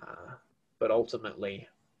 But ultimately,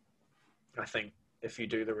 I think if you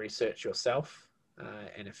do the research yourself,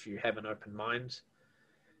 and if you have an open mind,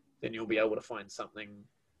 then you'll be able to find something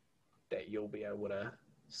that you'll be able to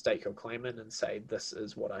stake your claim in and say, this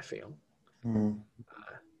is what I feel. Mm.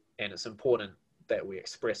 And it's important that we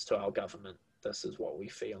express to our government, this is what we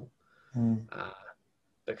feel. Mm.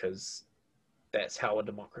 Because that's how a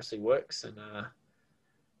democracy works. And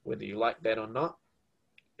whether you like that or not,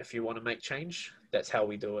 if you want to make change, that's how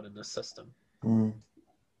we do it in this system. Mm.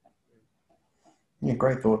 Yeah,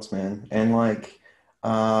 great thoughts, man. And like,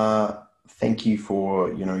 thank you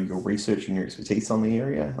for, you know, your research and your expertise on the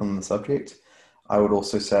area, on the subject. I would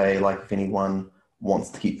also say, like, if anyone wants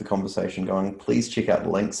to keep the conversation going, please check out the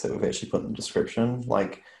links that we've actually put in the description.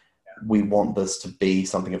 Like, we want this to be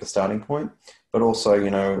something of a starting point, but also, you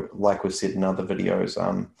know, like we've said in other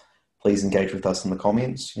videos, please engage with us in the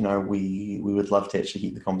comments. You know, we would love to actually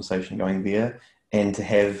keep the conversation going there, and to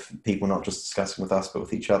have people not just discussing with us, but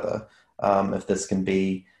with each other. If this can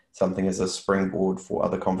be something as a springboard for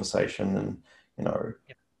other conversation and, you know,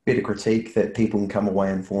 better critique, that people can come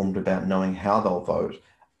away informed about knowing how they'll vote,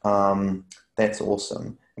 that's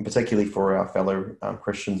awesome. And particularly for our fellow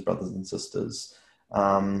Christians, brothers and sisters.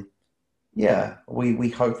 Yeah, we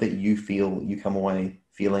hope that you come away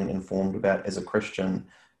feeling informed about, as a Christian,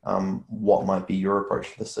 what might be your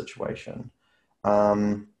approach to this situation.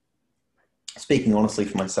 Speaking honestly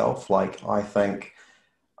for myself, like, I think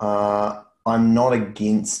I'm not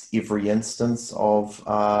against every instance of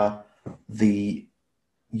the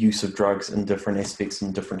use of drugs in different aspects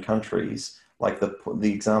in different countries. Like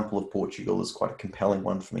the example of Portugal is quite a compelling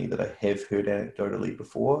one for me that I have heard anecdotally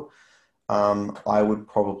before. I would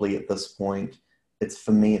probably at this point,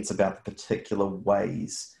 it's about the particular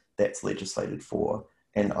ways that's legislated for.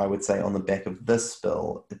 And I would say on the back of this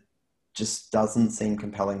bill, it just doesn't seem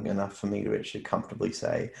compelling enough for me to actually comfortably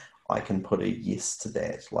say, I can put a yes to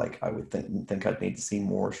that. Like, I would think I'd need to see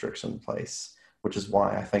more restriction in place, which is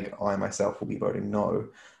why I think I myself will be voting no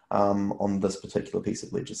on this particular piece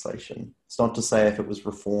of legislation. It's not to say if it was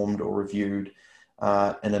reformed or reviewed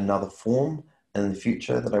in another form in the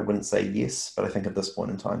future that I wouldn't say yes, but I think at this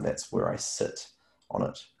point in time, that's where I sit on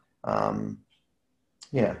it.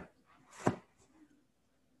 Yeah.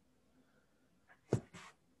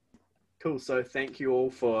 Cool. So thank you all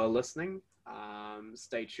for listening.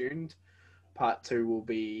 Stay tuned. Part 2 will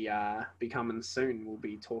be coming soon. We'll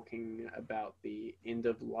be talking about the End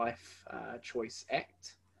of Life Choice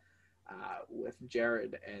Act with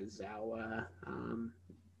Jared as our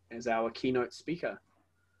keynote speaker.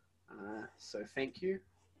 So thank you.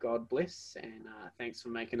 God bless, and thanks for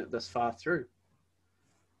making it this far through.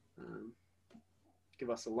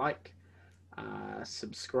 Give us a like,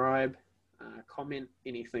 subscribe, comment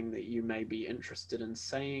anything that you may be interested in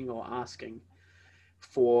saying or asking.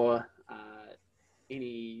 For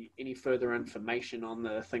any further information on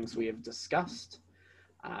the things we have discussed,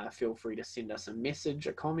 feel free to send us a message,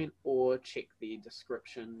 a comment, or check the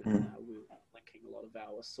description. We're linking a lot of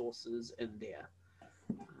our sources in there,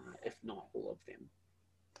 if not all of them.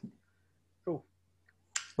 Cool.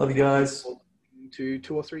 Love you guys. To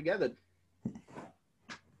 2 or 3 Gathered.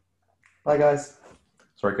 Bye, guys.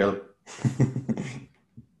 Sorry, Caleb.